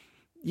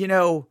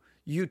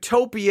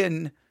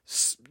 utopian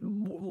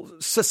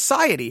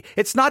society.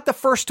 It's not the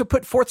first to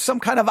put forth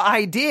some kind of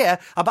idea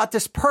about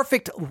this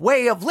perfect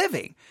way of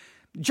living.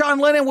 John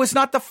Lennon was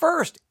not the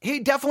first.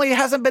 He definitely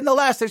hasn't been the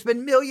last. There's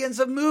been millions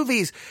of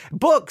movies,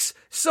 books,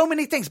 so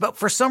many things. But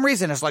for some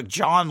reason, it's like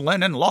John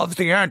Lennon loves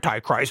the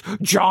Antichrist.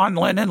 John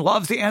Lennon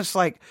loves the... And it's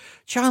like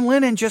John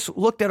Lennon just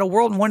looked at a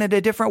world and wanted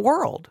a different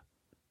world.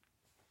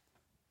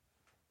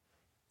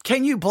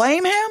 Can you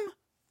blame him?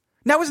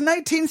 That was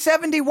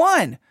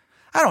 1971.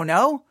 I don't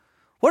know.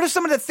 What are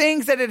some of the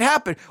things that had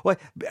happened? Well,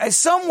 as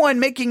someone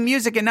making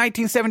music in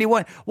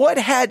 1971, what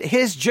had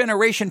his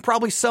generation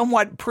probably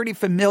somewhat pretty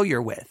familiar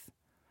with?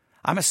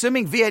 I'm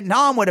assuming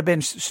Vietnam would have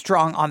been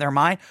strong on their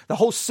mind. The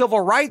whole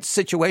civil rights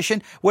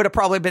situation would have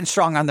probably been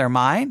strong on their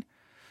mind.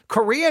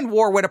 Korean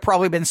War would have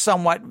probably been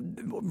somewhat,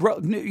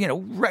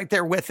 right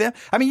there with them.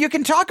 I mean, you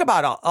can talk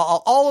about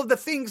all of the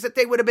things that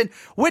they would have been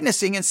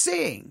witnessing and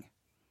seeing.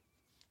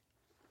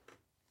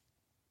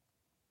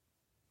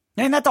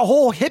 And that the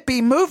whole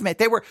hippie movement,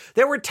 they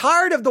were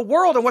tired of the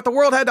world and what the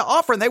world had to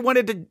offer. And they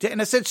wanted to,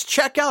 in a sense,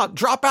 check out,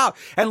 drop out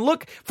and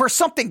look for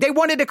something. They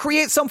wanted to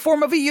create some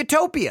form of a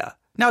utopia.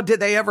 Now, did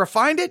they ever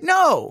find it?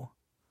 No.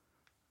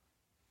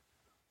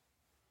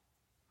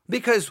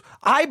 Because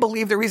I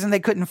believe the reason they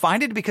couldn't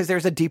find it is because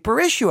there's a deeper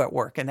issue at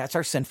work, and that's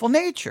our sinful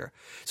nature.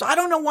 So I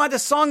don't know why the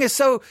song is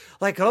so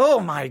like, oh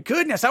my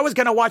goodness, I was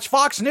going to watch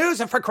Fox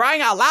News and for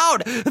crying out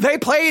loud, they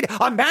played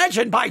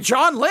Imagine by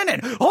John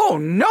Lennon. Oh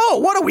no,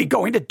 what are we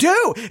going to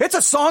do? It's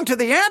a song to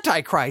the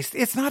Antichrist.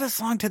 It's not a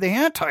song to the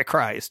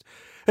Antichrist.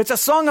 It's a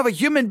song of a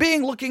human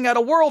being looking at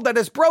a world that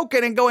is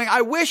broken and going,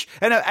 I wish,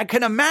 and I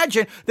can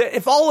imagine that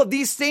if all of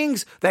these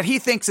things that he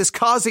thinks is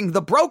causing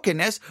the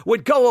brokenness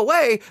would go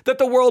away, that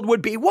the world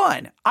would be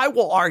one. I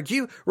will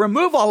argue,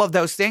 remove all of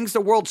those things, the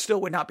world still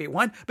would not be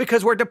one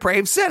because we're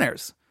depraved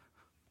sinners.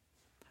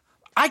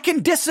 I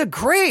can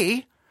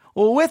disagree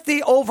with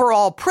the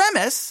overall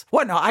premise.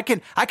 Well, no, I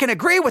can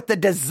agree with the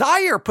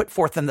desire put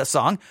forth in the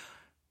song,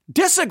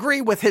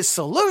 disagree with his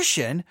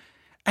solution,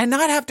 and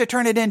not have to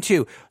turn it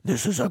into,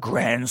 this is a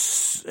grand,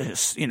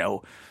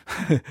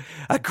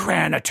 a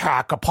grand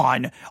attack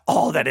upon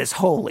all that is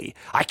holy.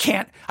 I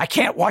can't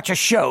watch a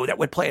show that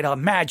would play it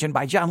Imagine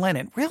by John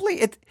Lennon.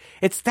 Really?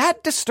 It's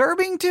that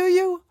disturbing to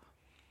you?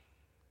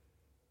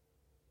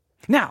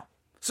 Now,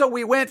 so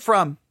we went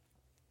from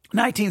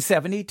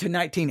 1970 to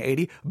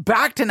 1980,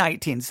 back to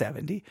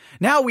 1970.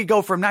 Now we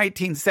go from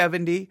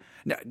 1970,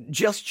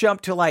 just jump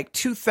to like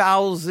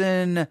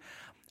 2000,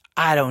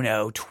 I don't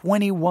know,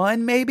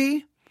 21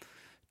 maybe?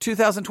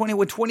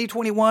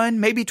 2021,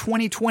 maybe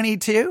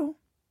 2022.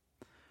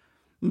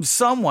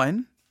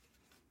 Someone,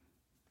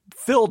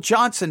 Phil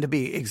Johnson to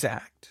be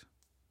exact,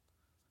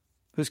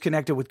 who's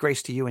connected with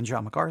Grace to You and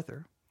John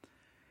MacArthur.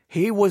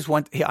 He was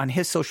on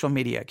his social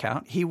media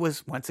account. He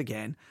was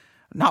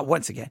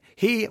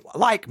he,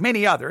 like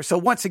many others, so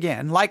once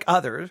again, like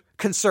other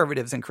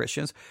conservatives and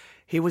Christians,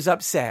 he was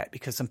upset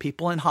because some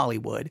people in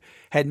Hollywood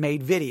had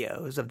made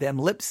videos of them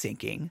lip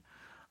syncing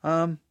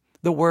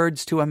the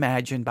words to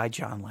Imagine by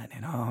John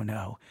Lennon. Oh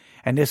no.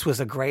 And this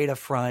was a great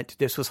affront.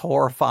 This was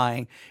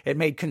horrifying. It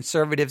made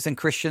conservatives and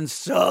Christians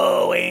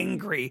so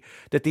angry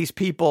that these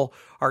people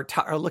are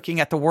looking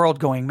at the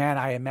world going, man,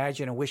 I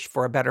imagine and wish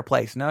for a better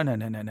place.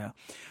 No.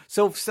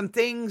 So some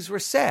things were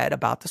said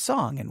about the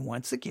song. And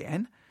once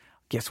again,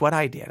 guess what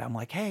I did? I'm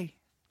like, hey,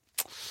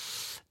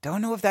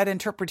 don't know if that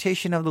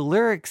interpretation of the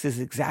lyrics is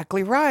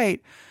exactly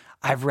right.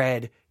 I've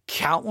read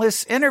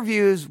countless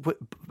interviews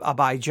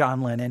by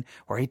John Lennon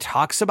where he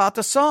talks about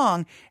the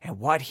song and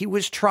what he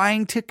was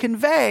trying to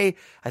convey.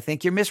 I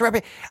think you're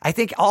misrepresenting. I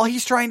think all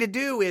he's trying to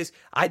do is,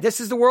 this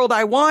is the world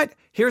I want.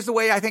 Here's the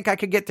way I think I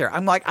could get there.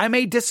 I'm like, I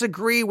may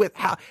disagree with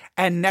how,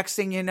 and next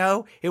thing you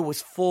know, it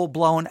was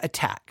full-blown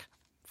attack.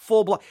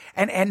 Full-blown.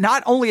 And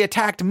not only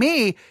attacked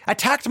me,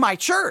 attacked my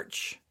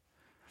church.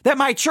 That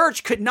my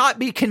church could not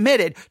be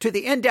committed to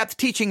the in-depth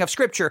teaching of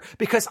Scripture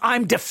because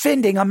I'm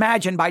defending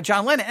Imagine by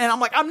John Lennon. And I'm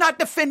like, I'm not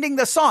defending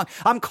the song.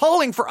 I'm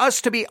calling for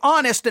us to be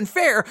honest and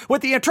fair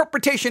with the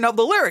interpretation of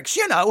the lyrics.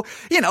 You know,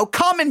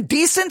 common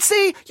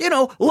decency,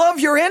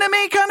 love your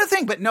enemy kind of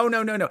thing. But no.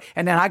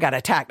 And then I got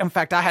attacked. In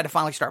fact, I had to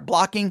finally start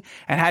blocking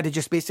and had to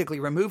just basically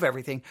remove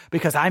everything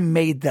because I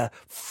made the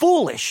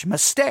foolish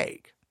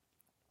mistake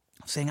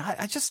of saying,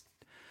 I just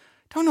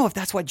don't know if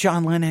that's what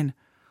John Lennon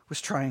was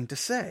trying to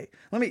say.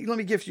 Let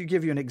me give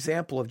you an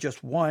example of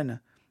just one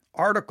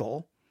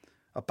article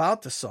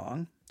about the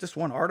song. Just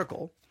one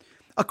article.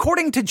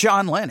 According to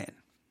John Lennon,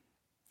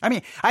 I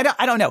mean, I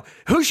don't know.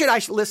 Who should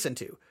I listen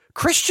to?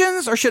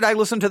 Christians, or should I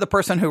listen to the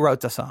person who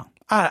wrote the song?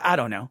 I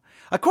don't know.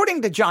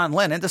 According to John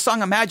Lennon, the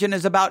song Imagine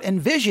is about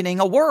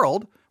envisioning a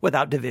world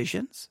without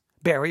divisions,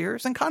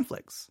 barriers, and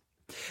conflicts.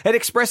 It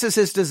expresses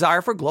his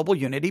desire for global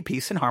unity,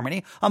 peace, and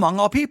harmony among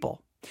all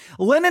people.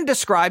 Lennon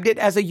described it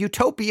as a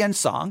utopian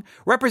song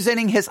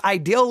representing his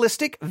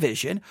idealistic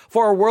vision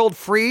for a world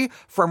free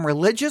from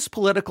religious,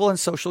 political, and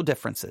social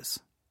differences.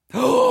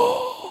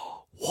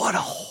 Oh, what a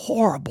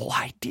horrible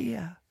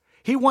idea.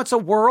 He wants a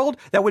world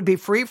that would be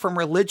free from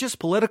religious,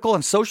 political,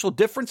 and social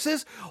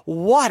differences.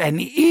 What an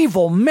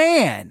evil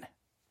man.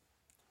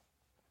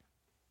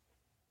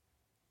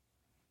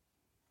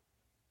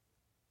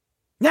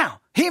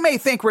 Now, he may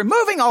think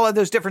removing all of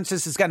those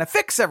differences is going to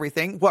fix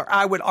everything, where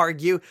I would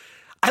argue,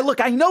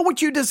 I know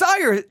what you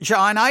desire,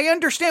 John. I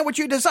understand what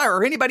you desire,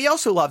 or anybody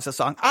else who loves the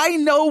song. I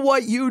know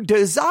what you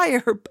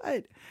desire,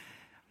 but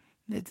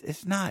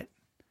it's not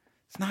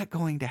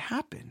going to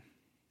happen.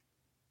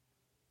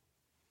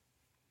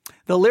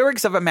 The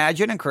lyrics of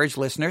Imagine encourage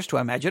listeners to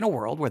imagine a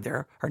world where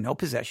there are no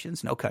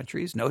possessions, no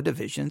countries, no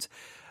divisions,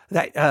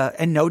 that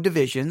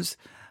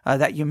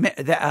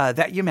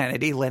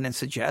humanity, Lennon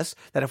suggests,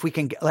 that if we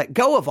can let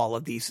go of all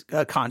of these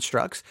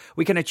constructs,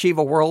 we can achieve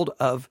a world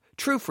of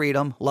true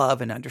freedom, love,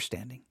 and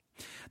understanding.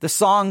 The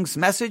song's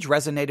message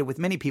resonated with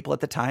many people at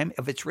the time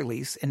of its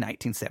release in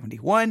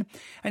 1971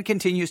 and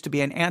continues to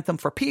be an anthem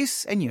for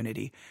peace and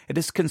unity. It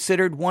is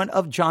considered one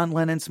of John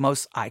Lennon's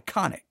most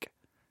iconic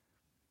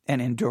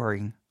and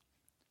enduring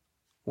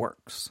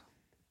works.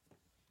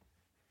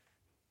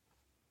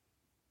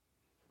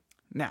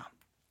 Now,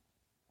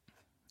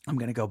 I'm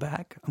going to go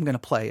back. I'm going to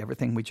play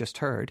everything we just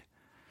heard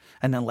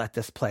and then let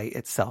this play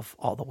itself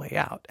all the way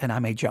out. And I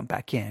may jump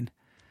back in,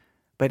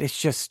 but it's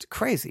just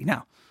crazy.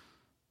 Now,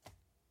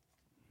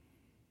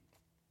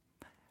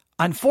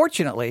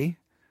 Unfortunately,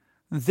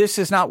 this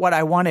is not what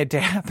I wanted to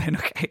happen.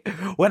 Okay.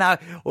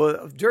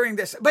 During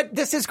this, but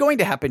this is going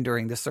to happen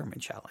during the sermon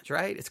challenge,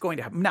 right? It's going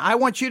to happen. Now, I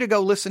want you to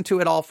go listen to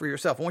it all for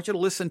yourself. I want you to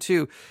listen to,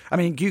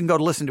 you can go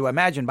to listen to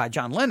Imagine by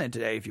John Lennon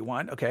today if you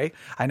want. Okay.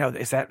 I know,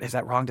 is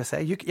that wrong to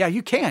say?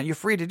 You can. You're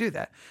free to do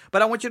that.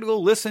 But I want you to go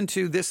listen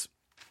to this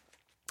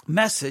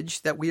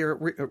message that we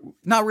are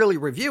not really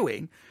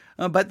reviewing,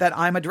 but that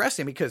I'm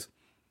addressing because,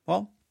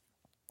 well,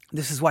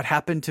 this is what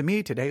happened to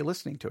me today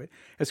listening to it.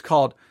 It's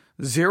called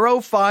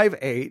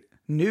 058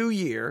 New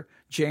Year,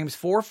 James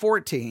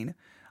 4:14,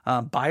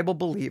 Bible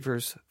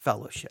Believers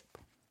Fellowship.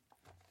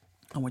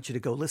 I want you to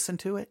go listen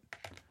to it.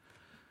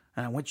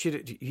 And I want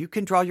you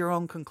can draw your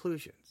own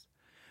conclusions.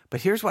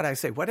 But here's what I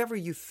say. Whatever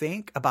you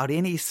think about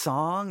any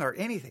song or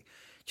anything,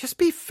 just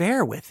be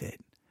fair with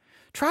it.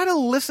 Try to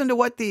listen to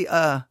what the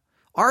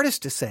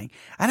artist is saying.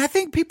 And I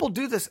think people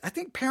do this. I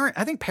think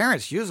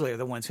parents usually are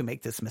the ones who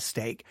make this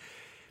mistake.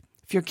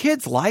 If your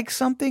kids like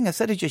something,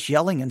 instead of just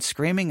yelling and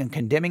screaming and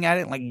condemning at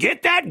it, like,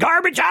 get that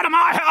garbage out of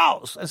my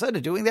house, instead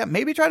of doing that,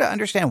 maybe try to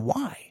understand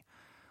why.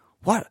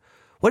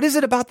 What is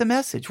it about the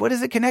message? What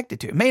is it connected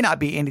to? It may not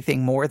be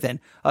anything more than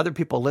other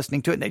people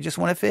listening to it and they just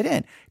want to fit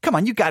in. Come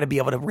on, you got to be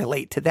able to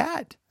relate to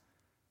that.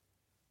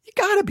 You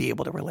got to be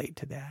able to relate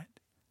to that.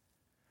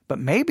 But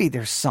maybe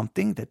there's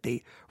something that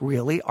they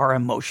really are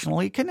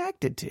emotionally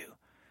connected to.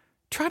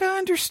 Try to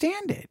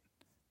understand it.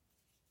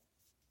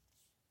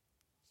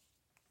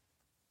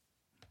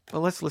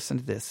 Well, let's listen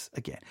to this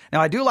again.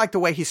 Now, I do like the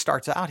way he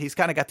starts out. He's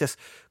kind of got this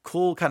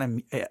cool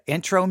kind of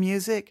intro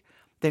music.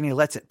 Then he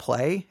lets it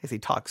play as he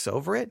talks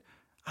over it.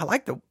 I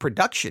like the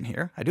production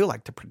here. I do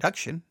like the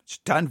production. It's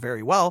done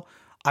very well.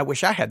 I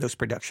wish I had those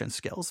production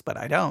skills, but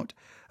I don't.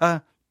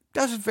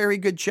 Does a very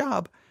good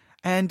job.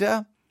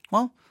 And,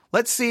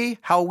 let's see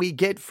how we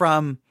get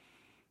from,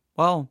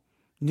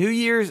 New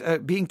Year's,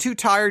 being too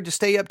tired to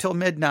stay up till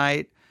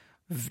midnight,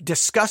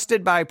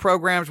 disgusted by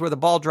programs where the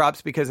ball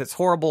drops because it's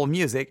horrible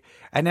music,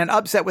 and then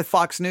upset with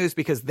Fox News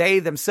because they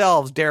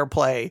themselves dare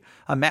play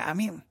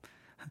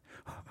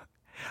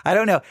I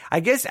don't know.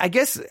 I guess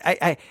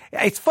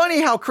it's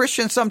funny how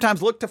Christians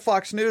sometimes look to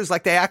Fox News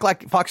like they act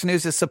like Fox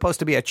News is supposed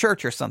to be a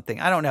church or something.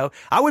 I don't know.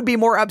 I would be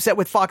more upset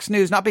with Fox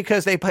News, not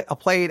because they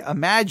played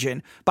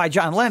Imagine by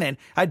John Lennon.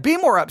 I'd be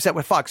more upset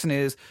with Fox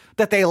News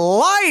that they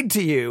lied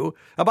to you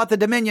about the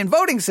Dominion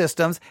voting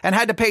systems and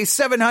had to pay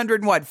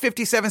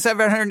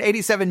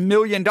 $787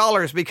 million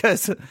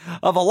because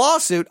of a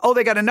lawsuit. Oh,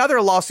 they got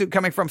another lawsuit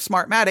coming from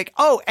Smartmatic.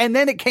 Oh, and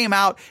then it came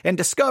out in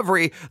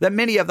Discovery that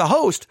many of the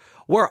hosts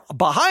were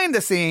behind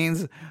the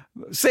scenes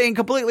saying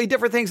completely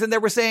different things than they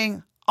were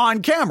saying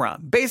on camera,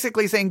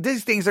 basically saying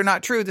these things are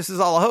not true. This is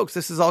all a hoax.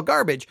 This is all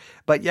garbage.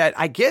 But yet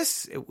I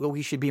guess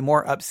we should be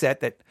more upset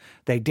that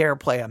they dare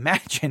play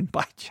Imagine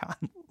by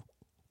John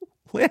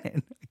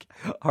Lennon.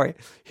 All right,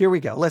 here we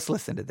go. Let's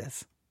listen to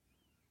this.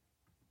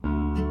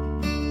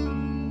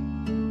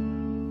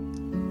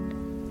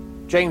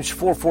 James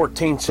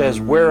 4:14 says,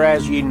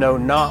 whereas ye know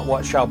not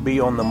what shall be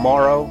on the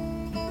morrow,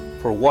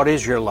 for what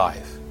is your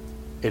life?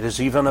 It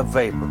is even a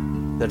vapor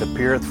that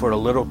appeareth for a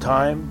little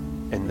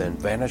time and then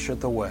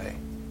vanisheth away.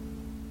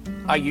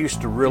 I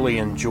used to really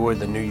enjoy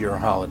the New Year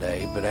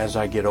holiday, but as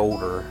I get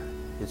older,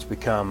 it's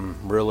become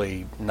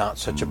really not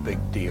such a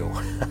big deal.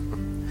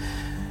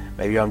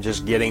 Maybe I'm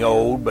just getting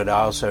old, but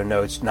I also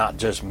know it's not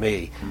just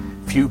me.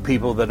 Few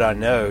people that I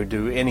know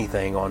do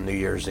anything on New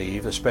Year's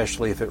Eve,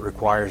 especially if it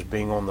requires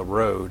being on the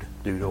road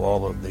due to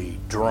all of the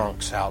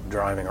drunks out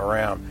driving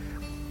around.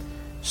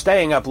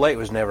 Staying up late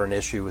was never an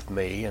issue with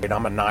me, and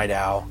I'm a night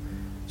owl,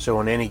 so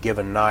on any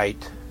given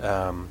night,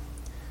 I'm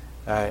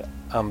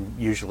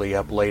usually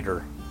up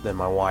later than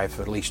my wife,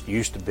 at least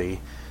used to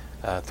be,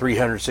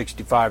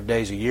 365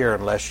 days a year,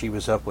 unless she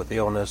was up with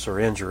illness or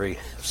injury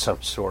of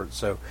some sort.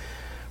 So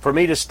for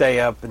me to stay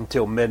up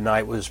until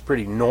midnight was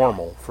pretty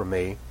normal for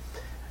me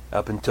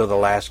up until the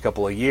last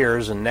couple of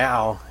years, and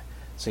now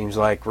it seems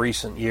like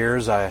recent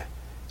years I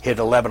hit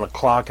 11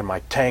 o'clock and my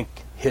tank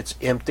hits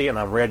empty and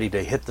I'm ready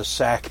to hit the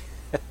sack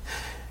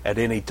at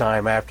any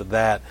time after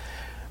that.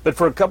 But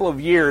for a couple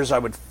of years I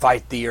would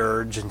fight the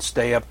urge and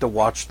stay up to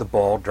watch the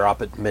ball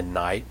drop at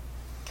midnight.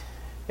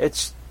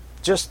 It's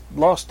just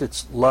lost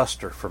its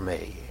luster for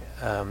me.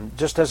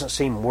 Just doesn't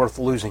seem worth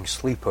losing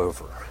sleep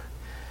over.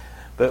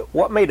 But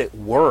what made it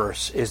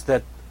worse is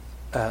that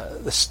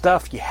the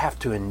stuff you have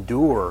to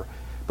endure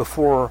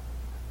before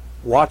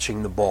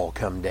watching the ball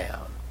come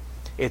down.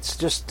 It's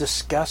just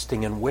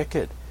disgusting and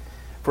wicked.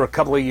 For a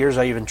couple of years,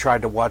 I even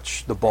tried to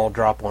watch the ball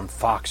drop on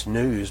Fox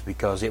News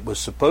because it was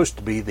supposed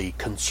to be the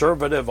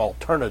conservative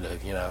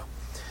alternative, you know.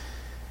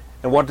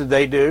 And what did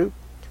they do?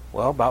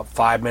 Well, about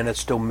 5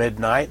 minutes till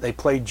midnight, they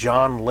played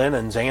John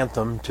Lennon's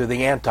anthem to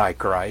the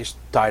Antichrist,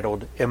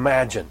 titled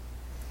Imagine.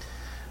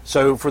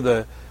 So for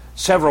the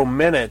several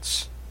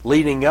minutes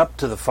leading up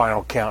to the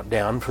final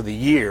countdown for the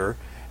year,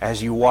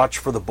 as you watch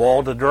for the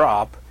ball to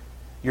drop,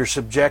 you're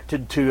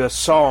subjected to a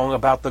song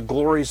about the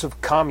glories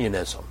of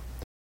communism.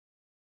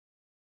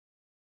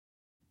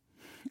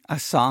 A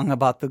song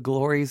about the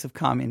glories of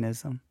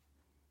communism.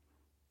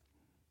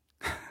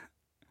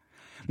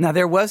 Now,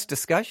 there was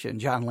discussion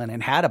John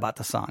Lennon had about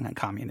the song on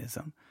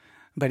communism,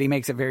 but he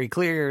makes it very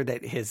clear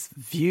that his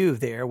view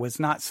there was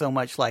not so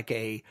much like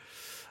a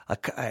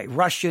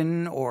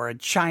Russian or a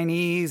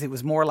Chinese. It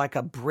was more like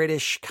a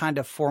British kind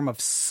of form of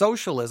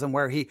socialism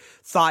where he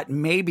thought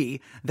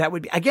maybe that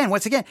would be,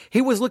 once again,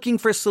 he was looking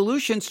for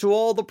solutions to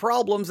all the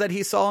problems that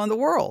he saw in the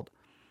world.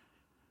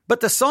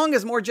 But the song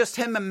is more just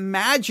him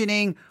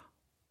imagining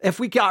if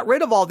we got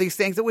rid of all these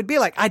things, it would be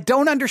like, I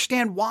don't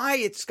understand why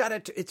it's got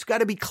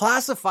to be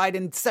classified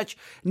in such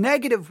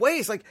negative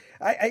ways. Like,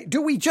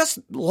 do we just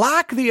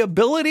lack the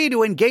ability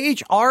to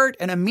engage art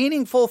in a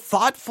meaningful,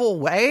 thoughtful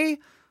way?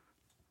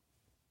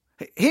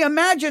 He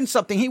imagines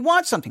something. He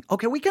wants something.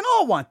 Okay, we can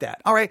all want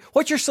that. All right,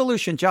 what's your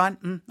solution,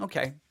 John?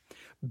 Okay.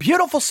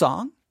 Beautiful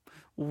song.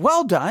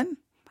 Well done.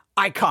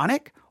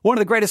 Iconic. One of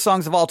the greatest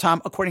songs of all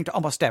time, according to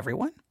almost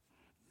everyone.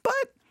 But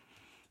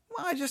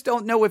I just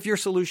don't know if your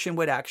solution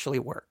would actually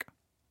work.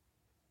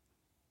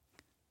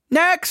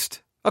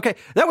 Next. Okay,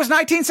 that was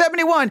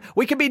 1971.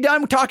 We could be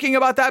done talking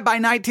about that by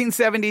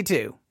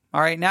 1972.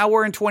 All right, now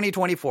we're in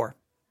 2024.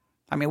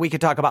 I mean, we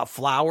could talk about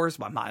Flowers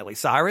by Miley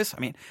Cyrus. I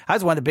mean,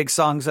 that's one of the big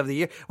songs of the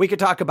year. We could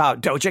talk about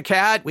Doja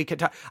Cat. We could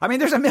talk,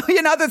 there's a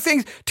million other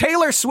things.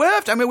 Taylor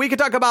Swift. we could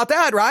talk about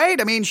that, right?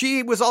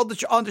 she was on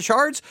the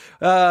charts.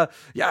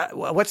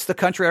 What's the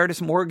country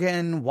artist?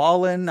 Morgan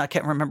Wallen. I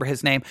can't remember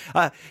his name.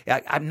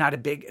 I'm not a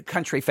big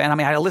country fan.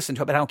 I listen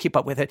to it, but I don't keep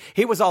up with it.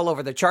 He was all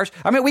over the charts.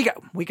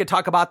 We could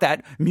talk about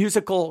that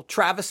musical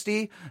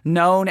travesty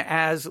known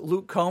as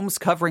Luke Combs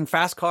covering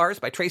Fast Car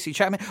by Tracy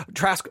Chapman.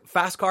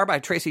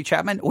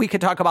 We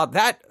could talk about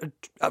that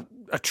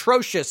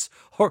atrocious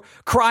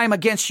crime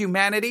against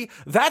humanity.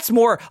 That's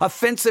more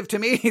offensive to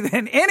me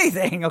than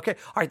anything. Okay.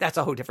 All right. That's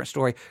a whole different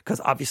story because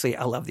obviously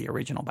I love the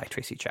original by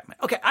Tracy Chapman.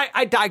 Okay.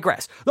 I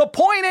digress. The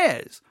point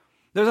is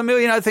there's a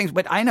million other things,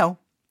 but I know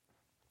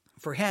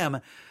for him,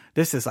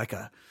 this is like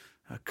a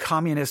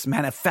communist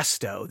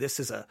manifesto. This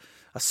is a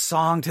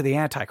song to the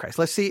Antichrist.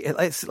 Let's see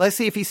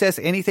if he says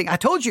anything. I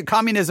told you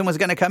communism was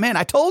going to come in.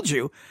 I told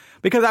you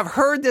because I've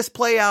heard this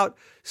play out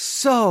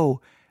so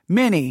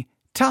many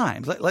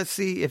times. Let's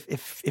see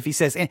if he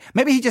says,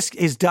 maybe he just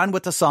is done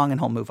with the song and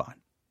he'll move on.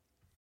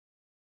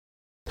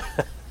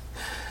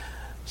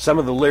 Some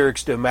of the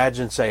lyrics to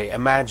Imagine say,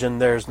 imagine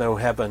there's no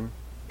heaven.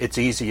 It's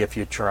easy if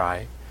you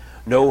try.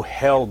 No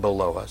hell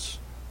below us.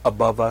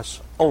 Above us,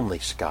 only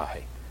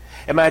sky.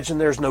 Imagine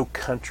there's no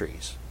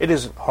countries. It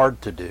isn't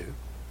hard to do.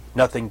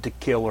 Nothing to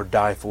kill or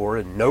die for,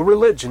 and no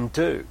religion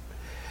too.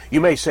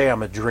 You may say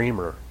I'm a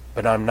dreamer,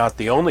 but I'm not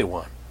the only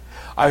one.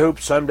 I hope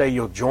someday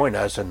you'll join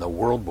us and the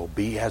world will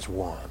be as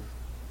one.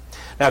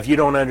 Now, if you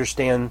don't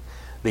understand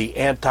the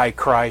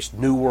Antichrist,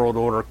 New World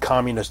Order,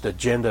 communist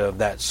agenda of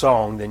that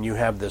song, then you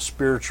have the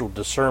spiritual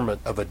discernment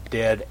of a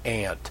dead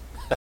ant.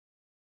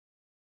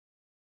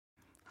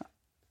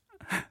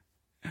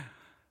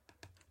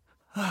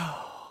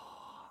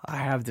 I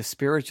have the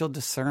spiritual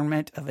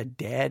discernment of a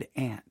dead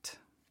ant.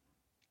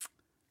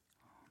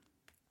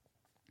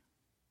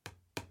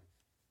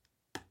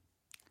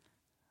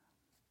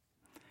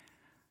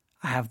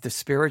 I have the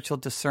spiritual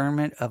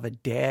discernment of a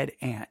dead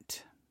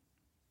ant.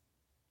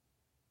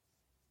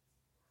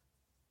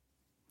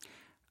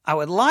 I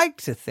would like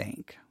to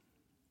think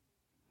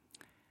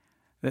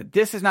that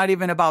this is not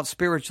even about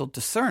spiritual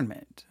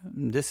discernment.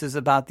 This is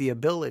about the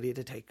ability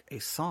to take a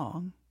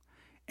song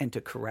and to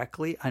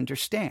correctly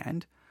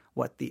understand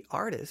what the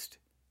artist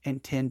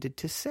intended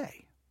to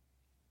say.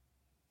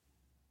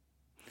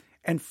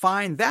 And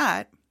find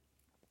that,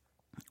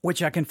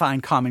 which I can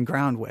find common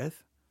ground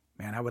with.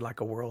 Man, I would like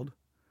a world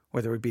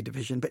where there would be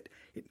division. But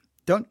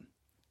don't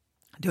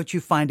you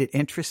find it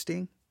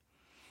interesting?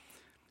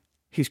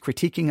 He's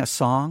critiquing a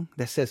song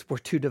that says we're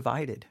too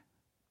divided.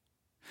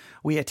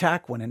 We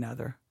attack one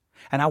another.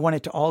 And I want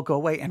it to all go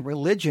away. And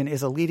religion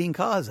is a leading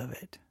cause of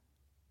it.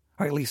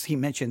 Or at least he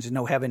mentions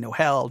no heaven, no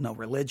hell, no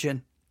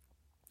religion.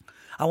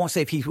 I won't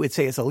say if he would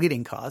say it's a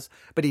leading cause,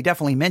 but he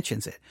definitely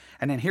mentions it.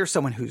 And then here's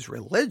someone who's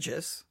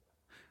religious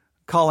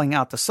calling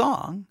out the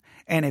song.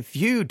 And if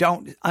you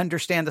don't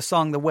understand the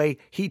song the way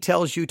he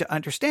tells you to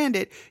understand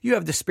it, you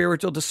have the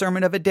spiritual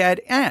discernment of a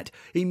dead ant,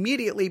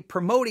 immediately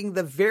promoting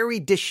the very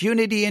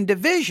disunity and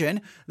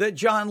division that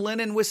John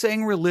Lennon was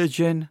saying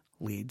religion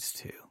leads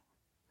to.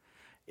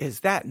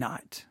 Is that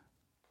not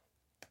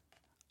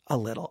a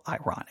little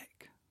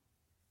ironic?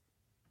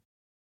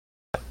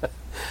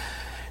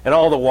 And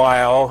all the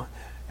while,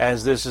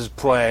 as this is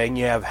playing,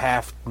 you have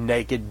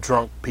half-naked,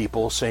 drunk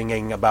people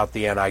singing about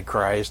the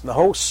Antichrist. And the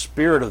whole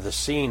spirit of the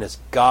scene is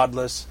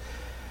godless.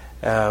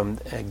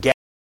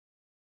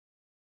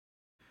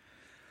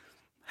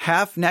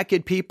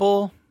 Half-naked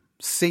people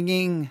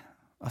singing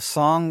a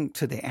song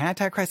to the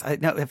Antichrist?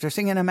 No, if they're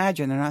singing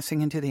Imagine, they're not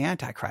singing to the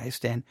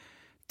Antichrist. And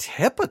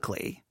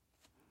typically,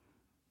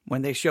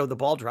 when they show the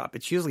ball drop,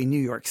 it's usually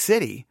New York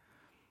City.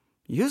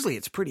 Usually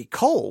it's pretty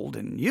cold,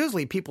 and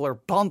usually people are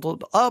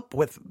bundled up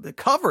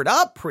covered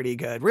up pretty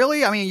good.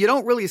 Really? You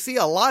don't really see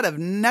a lot of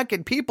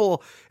naked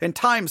people in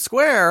Times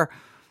Square.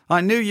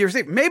 on New Year's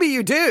Eve. Maybe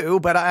you do,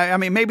 but I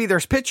mean, maybe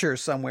there's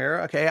pictures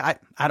somewhere. Okay.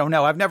 I don't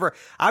know. I've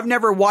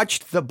never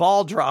watched the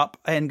ball drop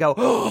and go,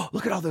 oh,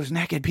 look at all those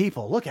naked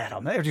people. Look at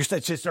them.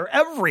 They're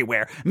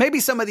everywhere. Maybe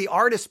some of the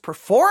artists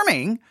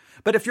performing,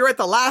 but if you're at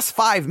the last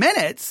 5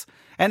 minutes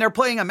and they're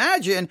playing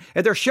Imagine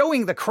and they're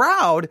showing the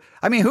crowd,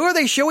 I mean, who are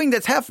they showing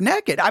that's half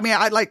naked? I mean,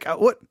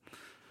 what?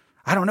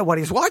 I don't know what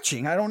he's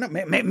watching. I don't know.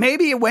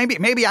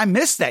 Maybe I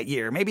missed that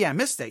year. Maybe I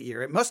missed that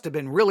year. It must have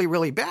been really,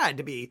 really bad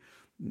to be,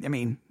 I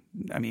mean,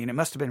 it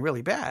must have been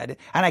really bad.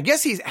 And I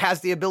guess he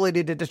has the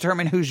ability to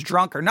determine who's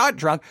drunk or not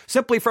drunk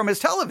simply from his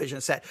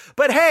television set.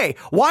 But hey,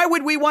 why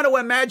would we want to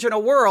imagine a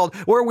world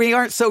where we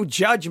aren't so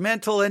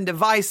judgmental and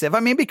divisive? I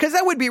mean, because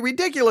that would be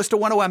ridiculous to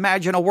want to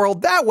imagine a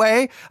world that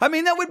way. I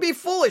mean, that would be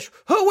foolish.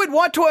 Who would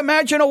want to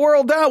imagine a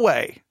world that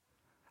way?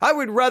 I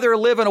would rather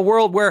live in a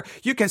world where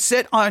you can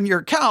sit on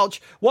your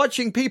couch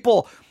watching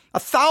people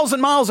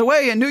 1,000 miles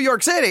away in New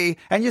York City,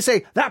 and you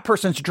say, that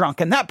person's drunk,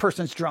 and that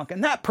person's drunk,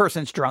 and that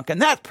person's drunk,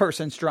 and that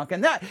person's drunk,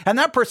 and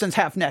that person's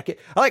half naked.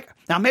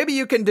 Now maybe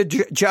you can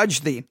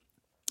judge the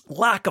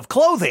lack of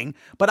clothing,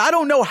 but I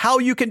don't know how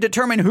you can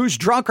determine who's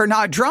drunk or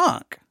not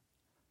drunk.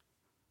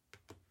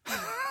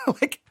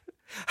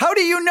 How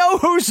do you know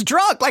who's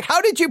drunk?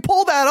 How did you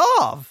pull that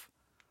off?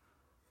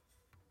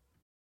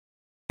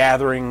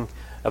 Gathering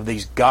of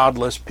these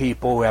godless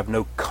people who have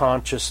no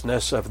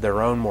consciousness of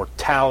their own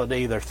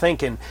mortality. They're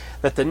thinking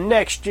that the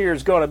next year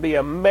is going to be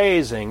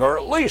amazing, or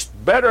at least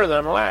better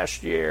than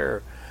last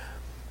year.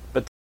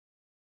 But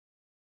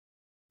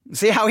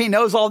see how he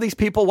knows all these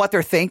people, what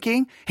they're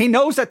thinking? He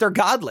knows that they're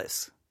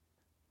godless,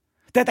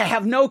 that they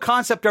have no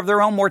concept of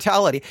their own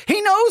mortality.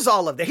 He knows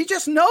all of that. He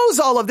just knows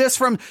all of this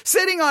from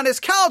sitting on his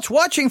couch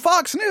watching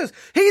Fox News.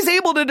 He's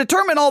able to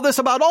determine all this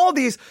about all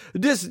these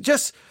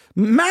just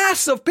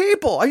mass of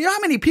people. You know how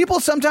many people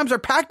sometimes are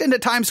packed into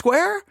Times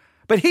Square?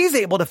 But he's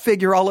able to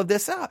figure all of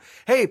this out.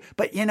 Hey,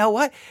 but you know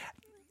what?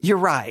 You're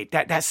right.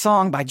 That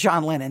song by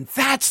John Lennon,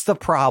 that's the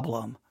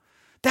problem.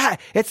 That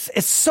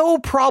it's so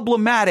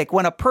problematic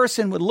when a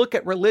person would look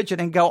at religion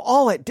and go,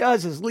 all it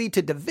does is lead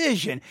to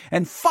division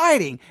and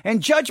fighting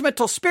and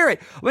judgmental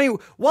spirit. I mean,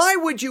 why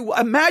would you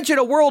imagine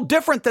a world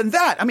different than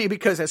that? I mean,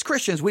 because as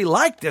Christians, we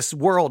like this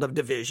world of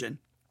division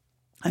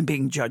and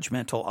being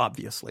judgmental,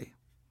 obviously.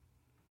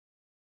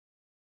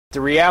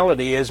 the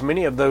reality is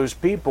many of those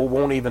people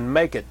won't even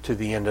make it to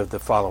the end of the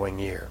following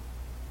year.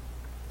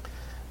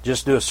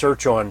 Just do a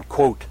search on,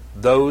 quote,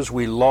 those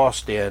we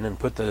lost in, and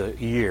put the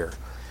year.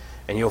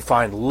 And you'll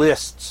find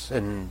lists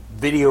and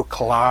video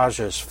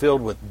collages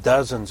filled with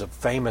dozens of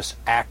famous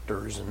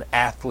actors and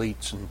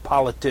athletes and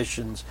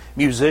politicians,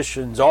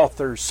 musicians,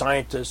 authors,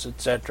 scientists,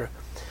 etc.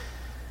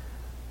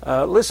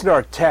 Listen to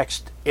our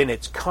text in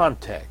its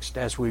context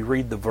as we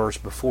read the verse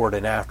before it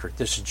and after it.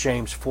 This is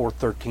James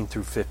 4:13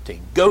 through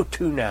 15. Go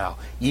to now,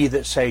 ye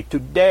that say,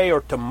 today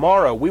or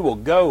tomorrow we will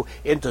go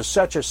into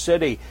such a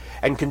city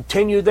and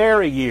continue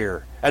there a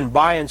year, and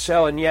buy and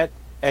sell and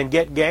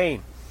get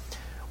gain.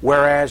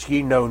 Whereas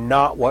ye know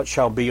not what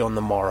shall be on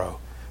the morrow.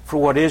 For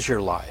what is your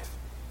life?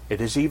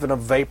 It is even a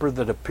vapor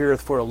that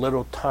appeareth for a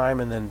little time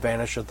and then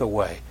vanisheth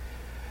away.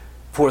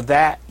 For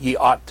that ye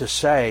ought to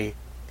say,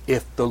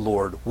 if the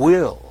Lord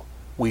will,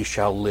 we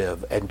shall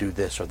live and do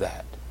this or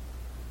that.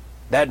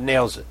 That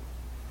nails it.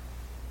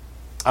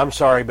 I'm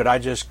sorry, but I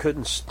just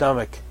couldn't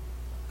stomach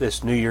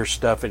this New Year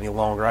stuff any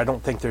longer. I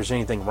don't think there's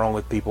anything wrong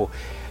with people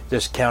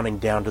just counting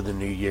down to the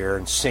new year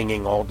and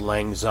singing Auld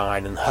Lang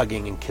Syne and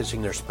hugging and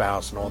kissing their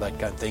spouse and all that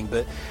kind of thing.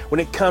 But when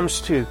it comes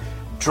to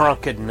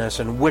drunkenness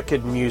and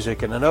wicked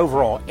music and an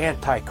overall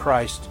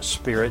antichrist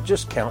spirit,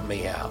 just count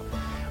me out.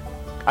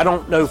 I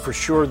don't know for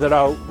sure that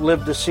I'll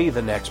live to see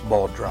the next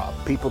ball drop.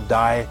 People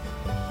die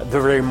the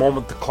very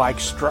moment the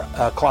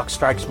clock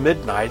strikes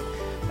midnight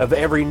of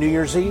every New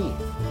Year's Eve.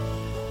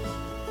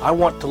 I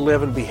want to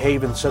live and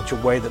behave in such a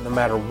way that no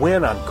matter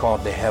when I'm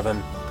called to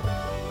heaven,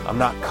 I'm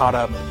not caught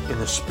up in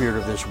the spirit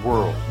of this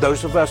world.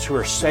 Those of us who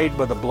are saved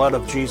by the blood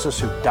of Jesus,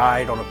 who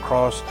died on a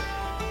cross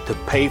to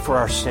pay for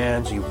our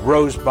sins, he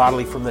rose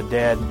bodily from the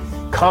dead,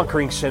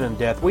 conquering sin and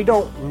death. We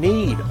don't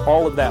need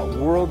all of that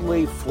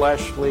worldly,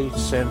 fleshly,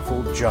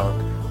 sinful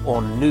junk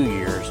on New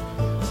Year's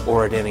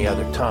or at any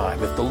other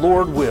time. If the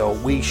Lord will,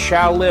 we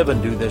shall live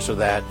and do this or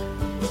that,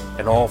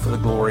 and all for the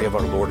glory of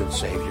our Lord and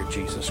Savior,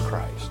 Jesus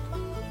Christ.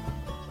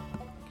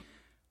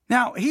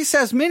 Now, he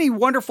says many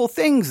wonderful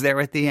things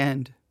there at the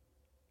end.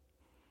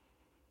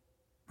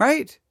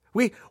 Right?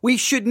 We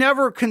should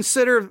never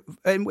consider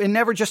and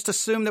never just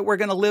assume that we're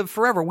going to live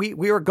forever.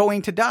 We are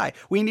going to die.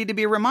 We need to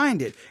be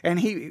reminded. And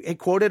he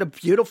quoted a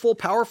beautiful,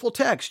 powerful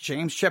text,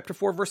 James chapter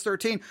 4, verse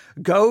 13.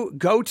 Go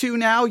to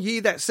now, ye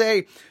that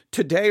say,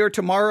 today or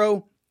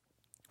tomorrow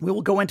we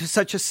will go into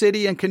such a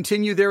city and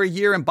continue there a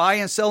year and buy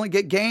and sell and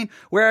get gain,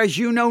 whereas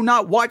you know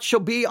not what shall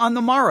be on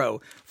the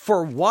morrow.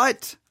 For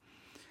what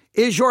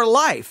is your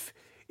life?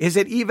 Is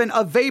it even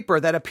a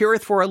vapor that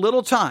appeareth for a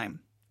little time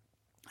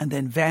and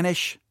then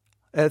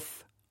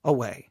vanisheth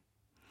away?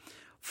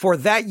 For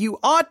that you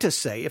ought to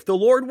say, if the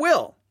Lord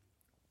will,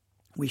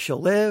 we shall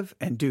live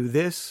and do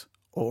this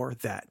or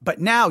that. But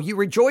now you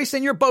rejoice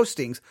in your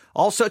boastings.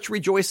 All such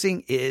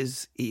rejoicing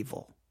is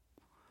evil.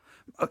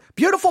 A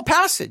beautiful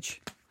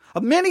passage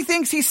of many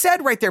things he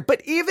said right there.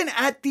 But even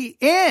at the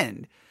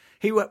end,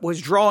 he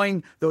was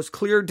drawing those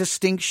clear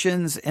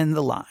distinctions in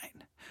the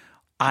line.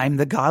 I'm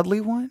the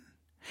godly one,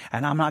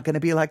 and I'm not going to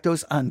be like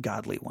those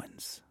ungodly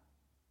ones.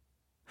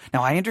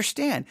 Now, I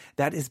understand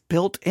that is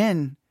built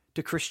in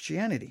to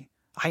Christianity.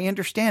 I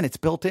understand it's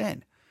built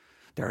in.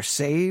 There are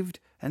saved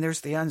and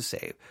there's the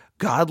unsaved,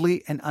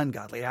 godly and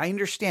ungodly. I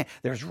understand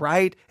there's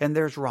right and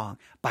there's wrong.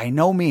 By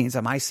no means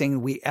am I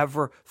saying we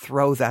ever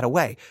throw that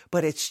away,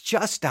 but it's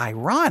just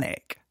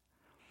ironic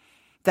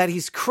that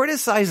he's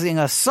criticizing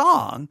a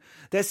song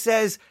that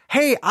says,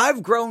 hey,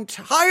 I've grown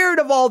tired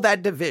of all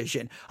that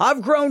division.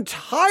 I've grown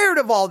tired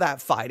of all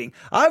that fighting.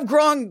 I've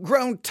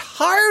grown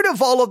tired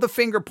of all of the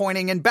finger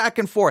pointing and back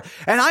and forth.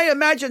 And I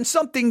imagine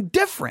something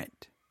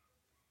different.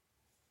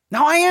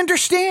 Now I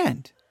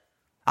understand.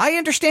 I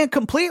understand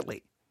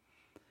completely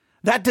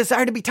that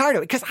desire to be tired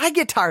of it, because I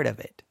get tired of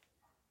it.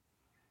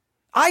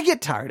 I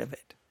get tired of it.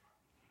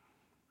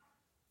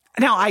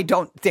 Now, I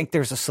don't think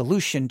there's a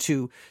solution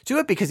to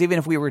it, because even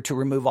if we were to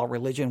remove all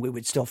religion, we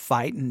would still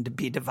fight and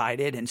be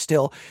divided and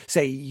still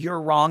say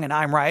you're wrong and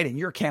I'm right and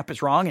your camp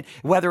is wrong. And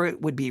whether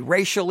it would be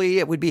racially,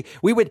 it would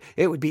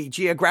be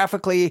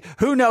geographically,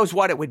 who knows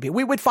what it would be.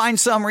 We would find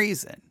some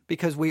reason,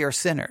 because we are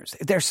sinners.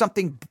 There's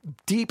something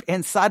deep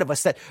inside of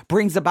us that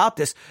brings about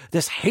this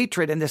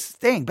hatred and this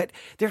thing. But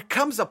there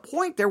comes a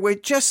point there where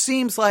it just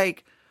seems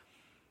like,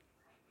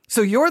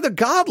 so you're the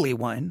godly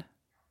one,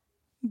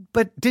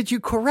 but did you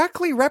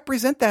correctly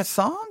represent that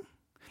song?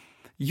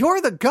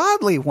 You're the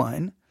godly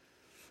one,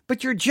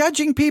 but you're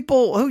judging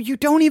people who you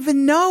don't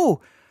even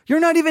know. You're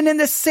not even in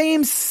the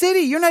same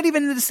city. You're not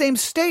even in the same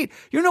state.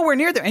 You're nowhere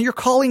near there. And you're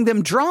calling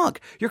them drunk.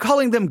 You're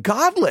calling them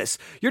godless.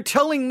 You're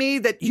telling me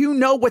that you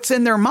know what's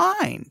in their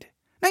mind.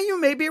 Now,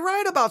 you may be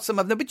right about some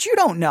of them, but you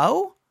don't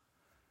know.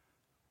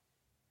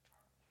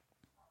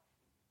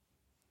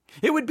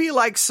 It would be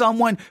like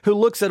someone who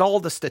looks at all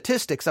the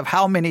statistics of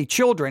how many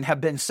children have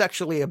been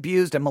sexually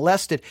abused and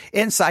molested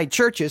inside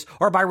churches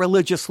or by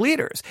religious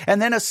leaders, and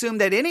then assume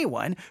that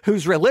anyone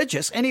who's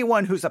religious,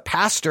 anyone who's a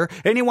pastor,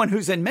 anyone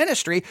who's in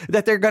ministry,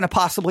 that they're going to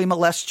possibly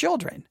molest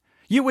children.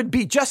 You would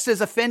be just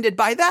as offended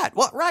by that.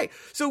 Well, right.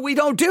 So we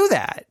don't do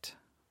that.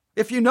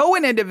 If you know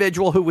an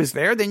individual who was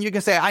there, then you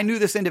can say, I knew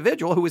this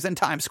individual who was in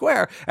Times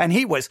Square and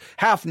he was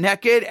half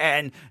naked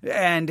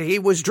and he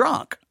was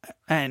drunk.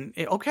 And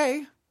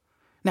okay.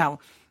 Now,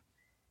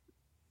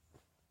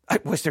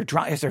 is there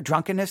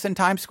drunkenness in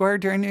Times Square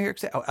during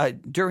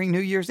New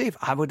Year's Eve?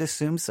 I would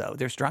assume so.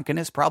 There's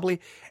drunkenness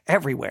probably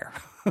everywhere.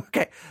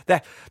 Okay,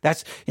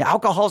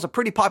 alcohol is a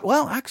pretty popular.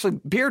 Well, actually,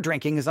 beer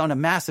drinking is on a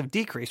massive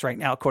decrease right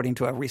now, according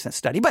to a recent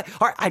study. But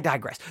all right, I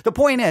digress. The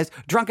point is,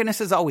 drunkenness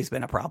has always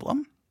been a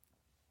problem.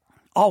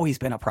 Always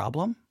been a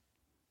problem,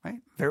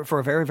 right? For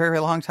a very, very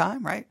long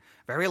time, right?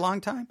 Very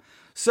long time.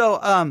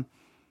 So,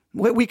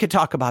 we could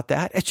talk about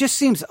that. It just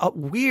seems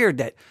weird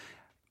that.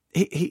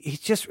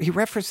 He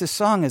referenced this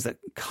song as a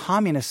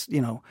communist,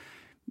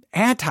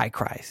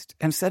 antichrist,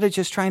 instead of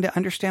just trying to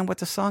understand what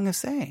the song is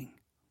saying.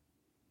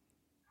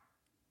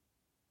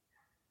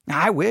 Now,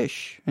 I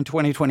wish in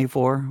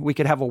 2024 we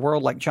could have a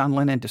world like John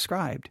Lennon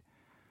described.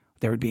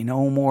 There would be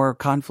no more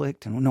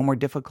conflict and no more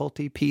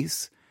difficulty,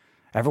 peace.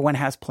 Everyone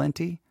has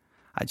plenty.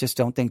 I just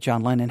don't think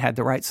John Lennon had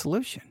the right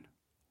solution.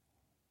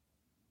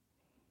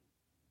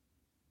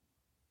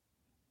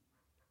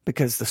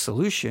 Because the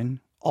solution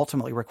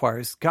ultimately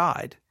requires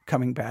God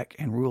coming back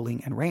and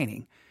ruling and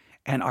reigning,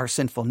 and our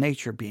sinful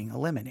nature being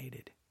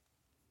eliminated.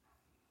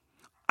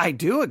 I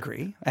do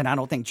agree, and I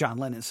don't think John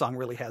Lennon's song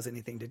really has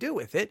anything to do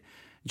with it.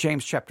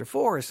 James chapter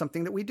 4 is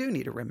something that we do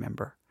need to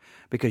remember,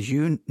 because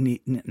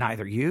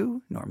neither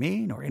you nor me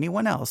nor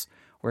anyone else,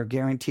 we're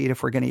guaranteed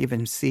if we're going to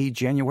even see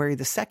January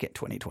the 2nd,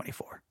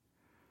 2024.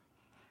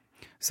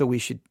 So we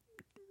should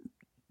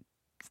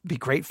be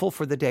grateful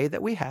for the day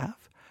that we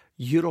have,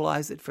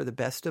 utilize it for the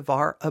best of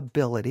our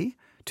ability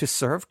to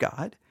serve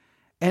God.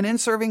 And in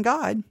serving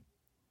God,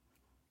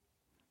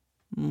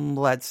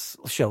 let's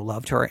show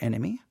love to our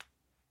enemy.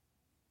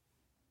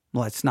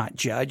 Let's not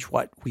judge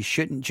what we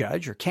shouldn't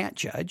judge or can't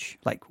judge,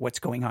 like what's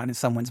going on in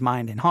someone's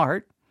mind and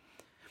heart.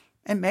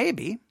 And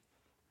maybe,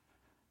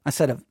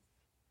 instead of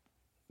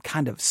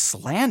kind of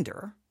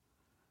slander,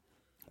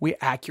 we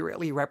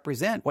accurately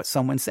represent what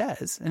someone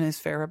says and is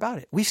fair about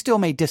it. We still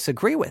may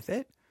disagree with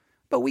it,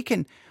 but we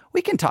can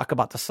talk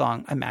about the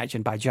song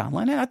Imagine by John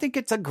Lennon. I think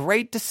it's a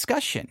great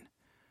discussion.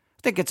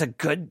 I think it's a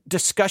good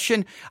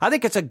discussion. I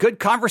think it's a good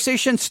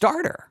conversation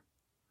starter.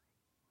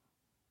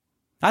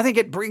 I think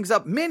it brings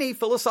up many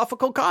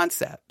philosophical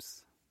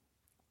concepts.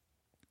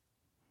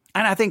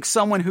 And I think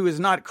someone who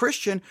is not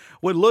Christian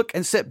would look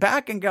and sit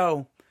back and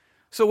go,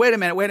 so wait a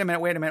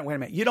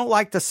minute. You don't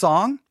like the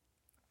song?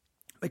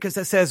 because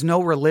it says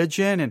no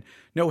religion and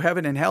no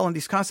heaven and hell and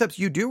these concepts,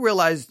 you do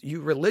realize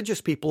you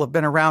religious people have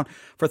been around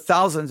for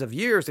thousands of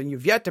years and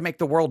you've yet to make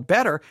the world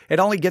better. It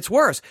only gets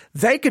worse.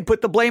 They could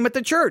put the blame at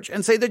the church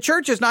and say the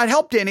church has not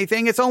helped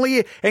anything. It's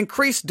only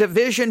increased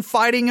division,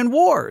 fighting, and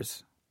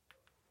wars.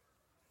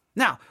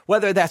 Now,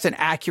 whether that's an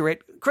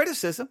accurate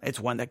criticism, it's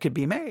one that could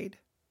be made.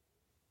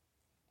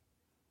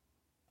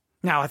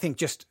 Now, I think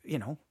just,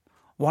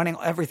 wanting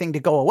everything to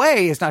go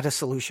away is not a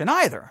solution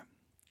either.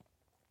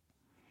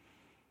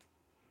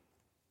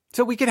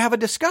 So we could have a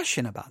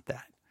discussion about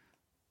that.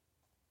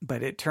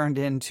 But it turned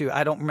into,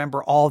 I don't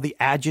remember all the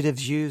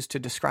adjectives used to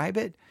describe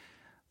it,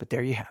 but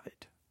there you have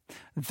it.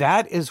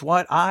 That is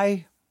what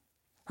I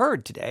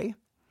heard today,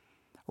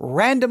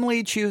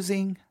 randomly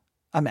choosing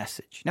a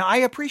message. Now, I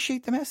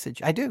appreciate the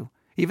message. I do.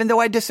 Even though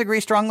I disagree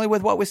strongly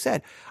with what was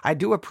said, I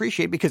do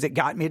appreciate it because it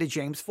got me to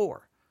James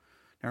 4.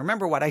 Now,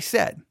 remember what I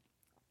said.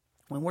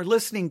 When we're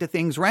listening to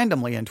things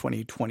randomly in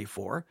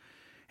 2024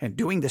 and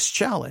doing this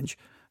challenge,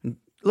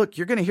 look,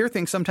 you're going to hear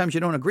things sometimes you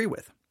don't agree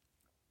with.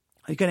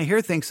 You're going to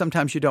hear things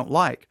sometimes you don't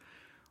like.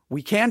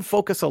 We can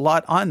focus a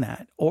lot on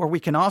that, or we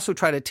can also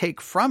try to take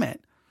from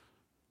it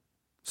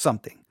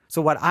something.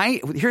 So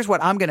here's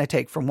what I'm going to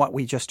take from what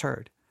we just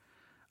heard.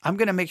 I'm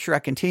going to make sure I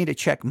continue to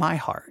check my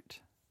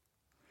heart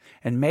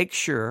and make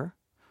sure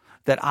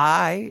that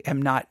I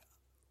am not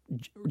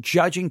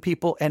judging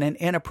people in an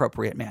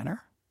inappropriate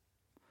manner.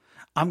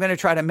 I'm going to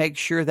try to make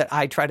sure that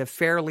I try to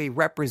fairly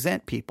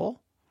represent people,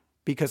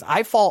 because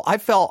I fall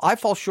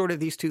short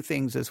of these two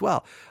things as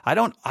well.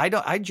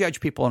 I judge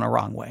people in a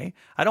wrong way.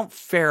 I don't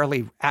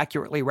fairly,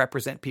 accurately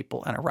represent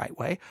people in a right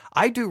way.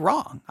 I do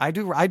wrong. I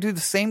do the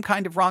same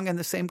kind of wrong and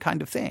the same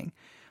kind of thing.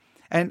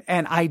 And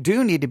I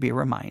do need to be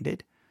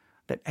reminded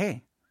that,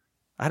 hey,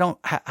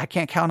 I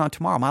can't count on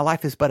tomorrow. My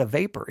life is but a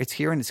vapor. It's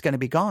here and it's going to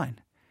be gone.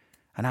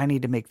 And I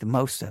need to make the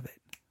most of it.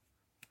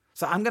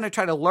 So I'm going to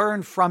try to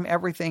learn from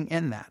everything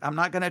in that. I'm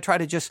not going to try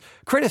to just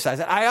criticize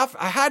it. I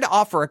had to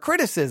offer a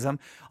criticism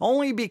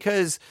only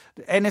because,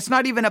 and it's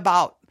not even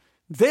about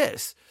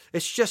this.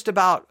 It's just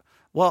about,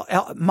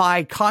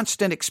 my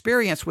constant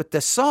experience with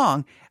this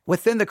song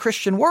within the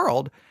Christian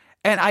world.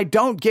 And I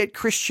don't get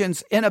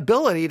Christians'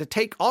 inability to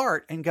take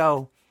art and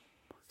go,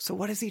 so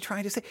what is he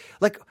trying to say?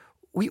 Like,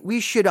 we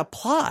should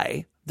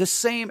apply the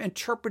same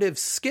interpretive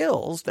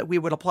skills that we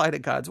would apply to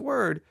God's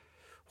word,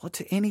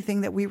 to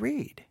anything that we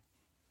read.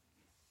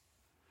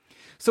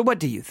 So what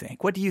do you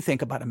think? What do you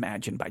think about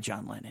Imagine by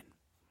John Lennon?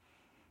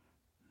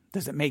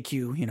 Does it make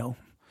you,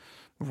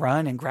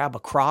 run and grab a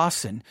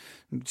cross and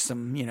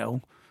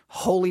some,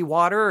 holy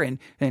water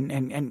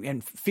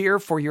and fear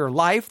for your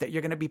life that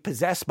you're going to be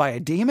possessed by a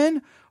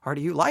demon? Or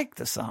do you like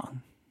the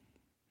song?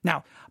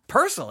 Now,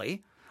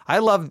 personally,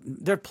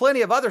 there are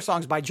plenty of other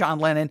songs by John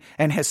Lennon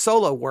and his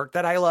solo work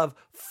that I love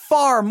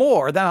far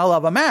more than I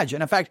love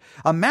Imagine. In fact,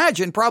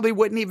 Imagine probably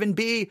wouldn't even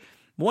be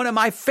one of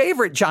my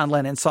favorite John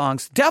Lennon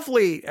songs.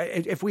 Definitely,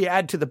 if we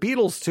add to the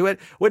Beatles to it,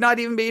 would not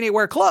even be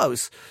anywhere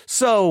close.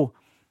 So,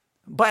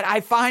 but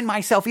I find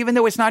myself, even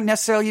though it's not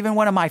necessarily even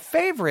one of my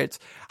favorites,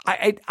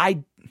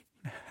 I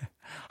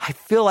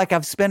feel like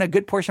I've spent a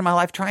good portion of my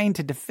life trying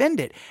to defend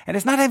it. And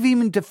it's not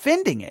even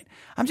defending it.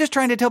 I'm just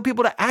trying to tell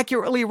people to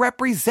accurately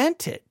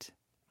represent it.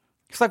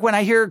 It's like when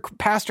I hear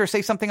pastors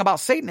say something about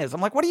Satanism.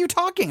 I'm like, what are you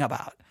talking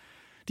about?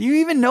 Do you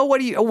even know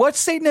what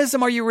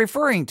Satanism are you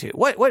referring to?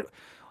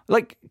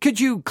 Like, could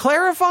you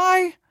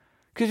clarify?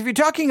 Because if you're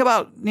talking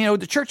about,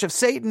 the Church of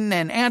Satan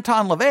and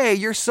Anton LaVey,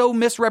 you're so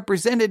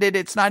misrepresented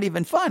it's not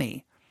even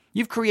funny.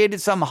 You've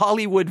created some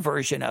Hollywood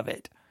version of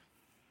it.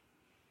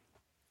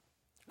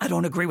 I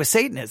don't agree with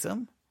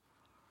Satanism.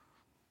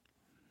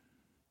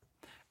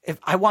 If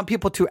I want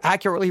people to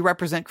accurately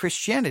represent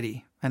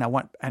Christianity, and I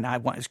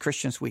want as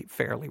Christians we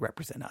fairly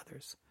represent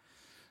others.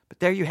 But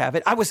there you have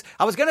it. I was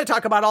going to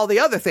talk about all the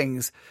other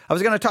things. I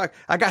was going to talk.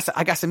 I got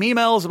some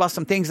emails about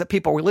some things that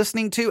people were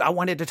listening to. I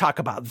wanted to talk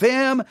about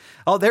them.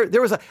 Oh,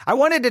 there was I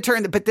wanted to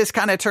turn, but this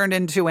kind of turned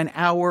into an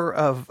hour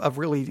of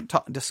really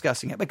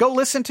discussing it. But go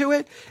listen to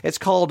it. It's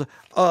called.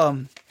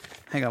 Hang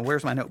on.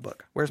 Where's my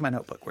notebook?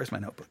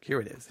 Here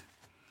it is.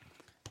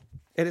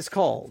 It is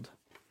called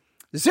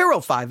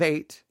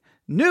 058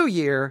 New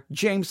Year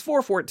James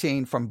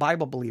 4:14 from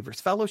Bible Believers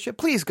Fellowship.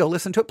 Please go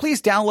listen to it.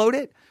 Please download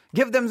it.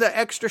 Give them the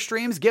extra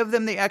streams. Give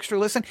them the extra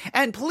listen.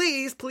 And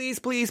please, please,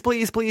 please,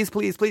 please, please,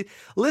 please, please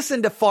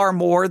listen to far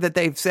more that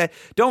they've said.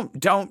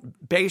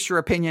 Don't base your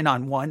opinion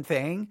on one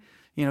thing.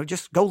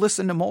 Just go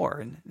listen to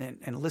more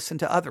and listen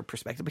to other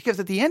perspectives. Because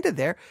at the end of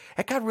there,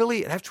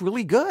 that's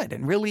really good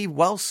and really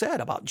well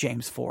said about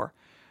James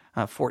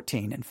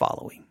 4:14 and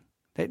following.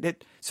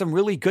 Some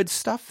really good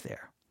stuff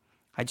there.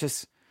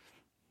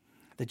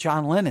 The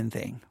John Lennon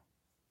thing.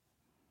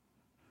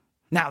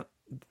 Now,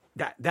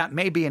 that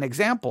may be an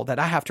example that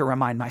I have to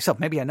remind myself.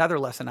 Maybe another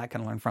lesson I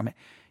can learn from it.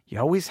 You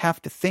always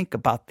have to think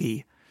about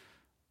the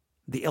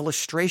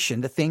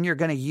illustration, the thing you're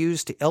going to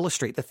use to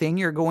illustrate, the thing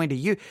you're going to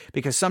use,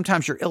 because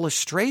sometimes your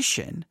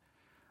illustration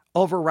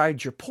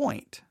overrides your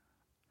point.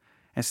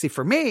 And see,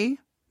 for me,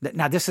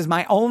 now this is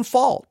my own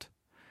fault.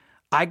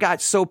 I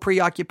got so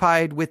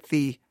preoccupied with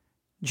the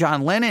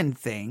John Lennon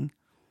thing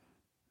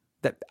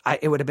that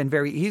it would have been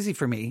very easy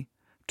for me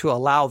to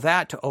allow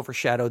that to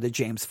overshadow the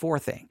James 4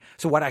 thing.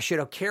 So what I should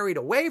have carried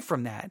away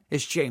from that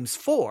is James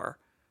 4,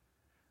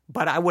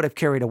 but I would have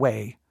carried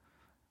away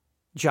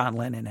John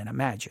Lennon and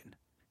Imagine.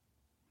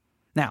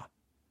 Now,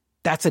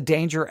 that's a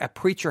danger a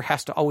preacher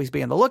has to always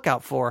be on the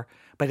lookout for,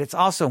 but it's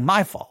also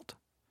my fault.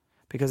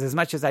 Because as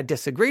much as I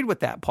disagreed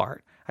with that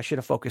part, I should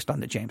have focused on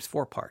the James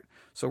 4 part.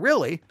 So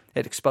really,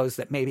 it exposed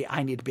that maybe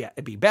I need to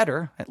be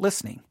better at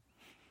listening.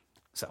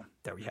 So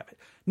there we have it.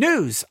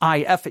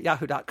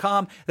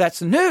 newsif@yahoo.com.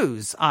 That's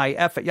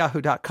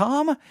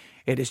newsif@yahoo.com.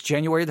 It is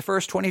January the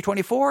 1st,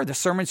 2024. The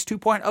Sermons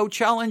 2.0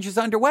 challenge is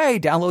underway.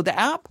 Download the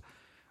app.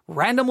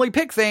 Randomly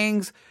pick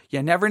things.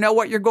 You never know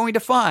what you're going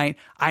to find.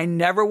 I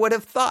never would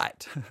have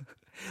thought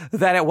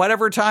that at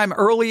whatever time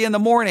early in the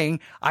morning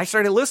I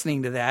started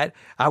listening to that,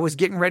 I was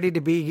getting ready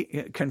to be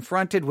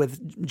confronted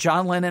with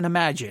John Lennon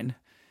Imagine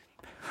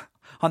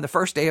on the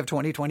first day of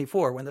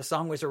 2024 when the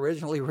song was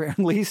originally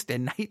released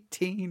in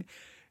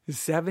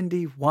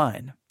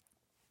 1971.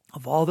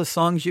 Of all the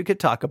songs you could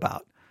talk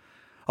about,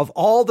 of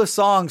all the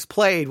songs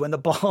played when the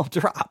ball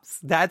drops,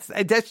 that's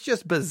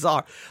just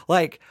bizarre.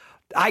 Like,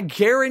 I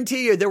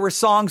guarantee you there were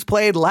songs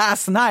played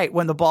last night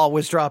when the ball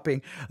was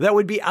dropping that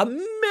would be a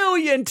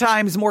million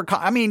times more.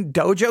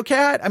 Doja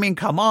Cat.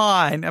 Come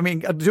on.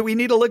 Do we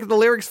need to look at the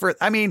lyrics for?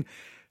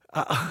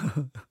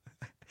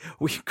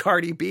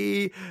 Cardi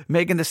B,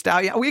 Megan Thee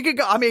Stallion. We could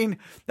go.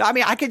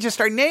 I could just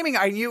start naming.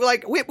 Are you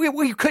like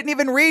we couldn't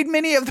even read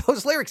many of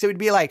those lyrics. It would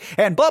be like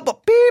and blah blah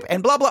beep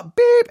and blah blah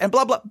beep and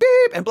blah blah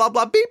beep and blah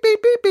blah beep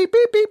beep beep beep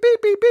beep beep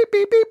beep beep beep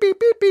beep beep beep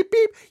beep beep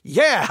beep.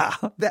 Yeah,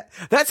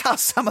 that's how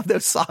some of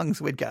those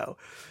songs would go.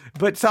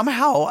 But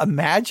somehow,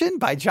 Imagine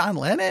by John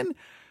Lennon.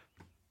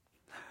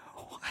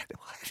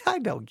 I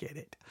don't get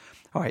it.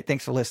 All right,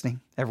 thanks for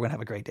listening. Everyone have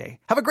a great day.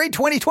 Have a great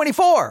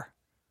 2024.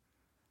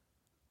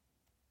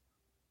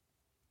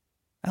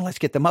 And let's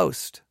get the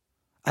most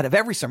out of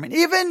every sermon,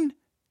 even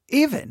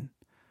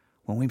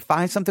when we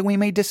find something we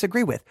may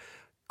disagree with.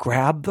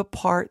 Grab the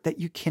part that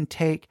you can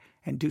take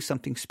and do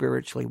something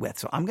spiritually with.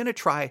 So I'm going to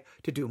try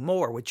to do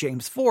more with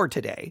James 4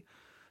 today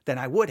than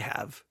I would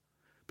have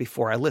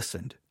before I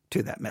listened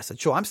to that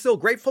message. So I'm still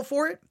grateful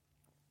for it,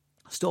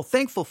 still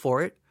thankful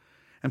for it.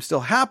 I'm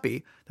still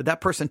happy that that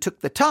person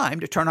took the time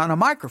to turn on a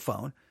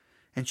microphone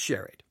and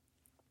share it.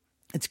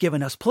 It's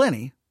given us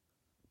plenty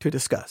to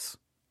discuss.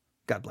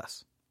 God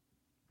bless.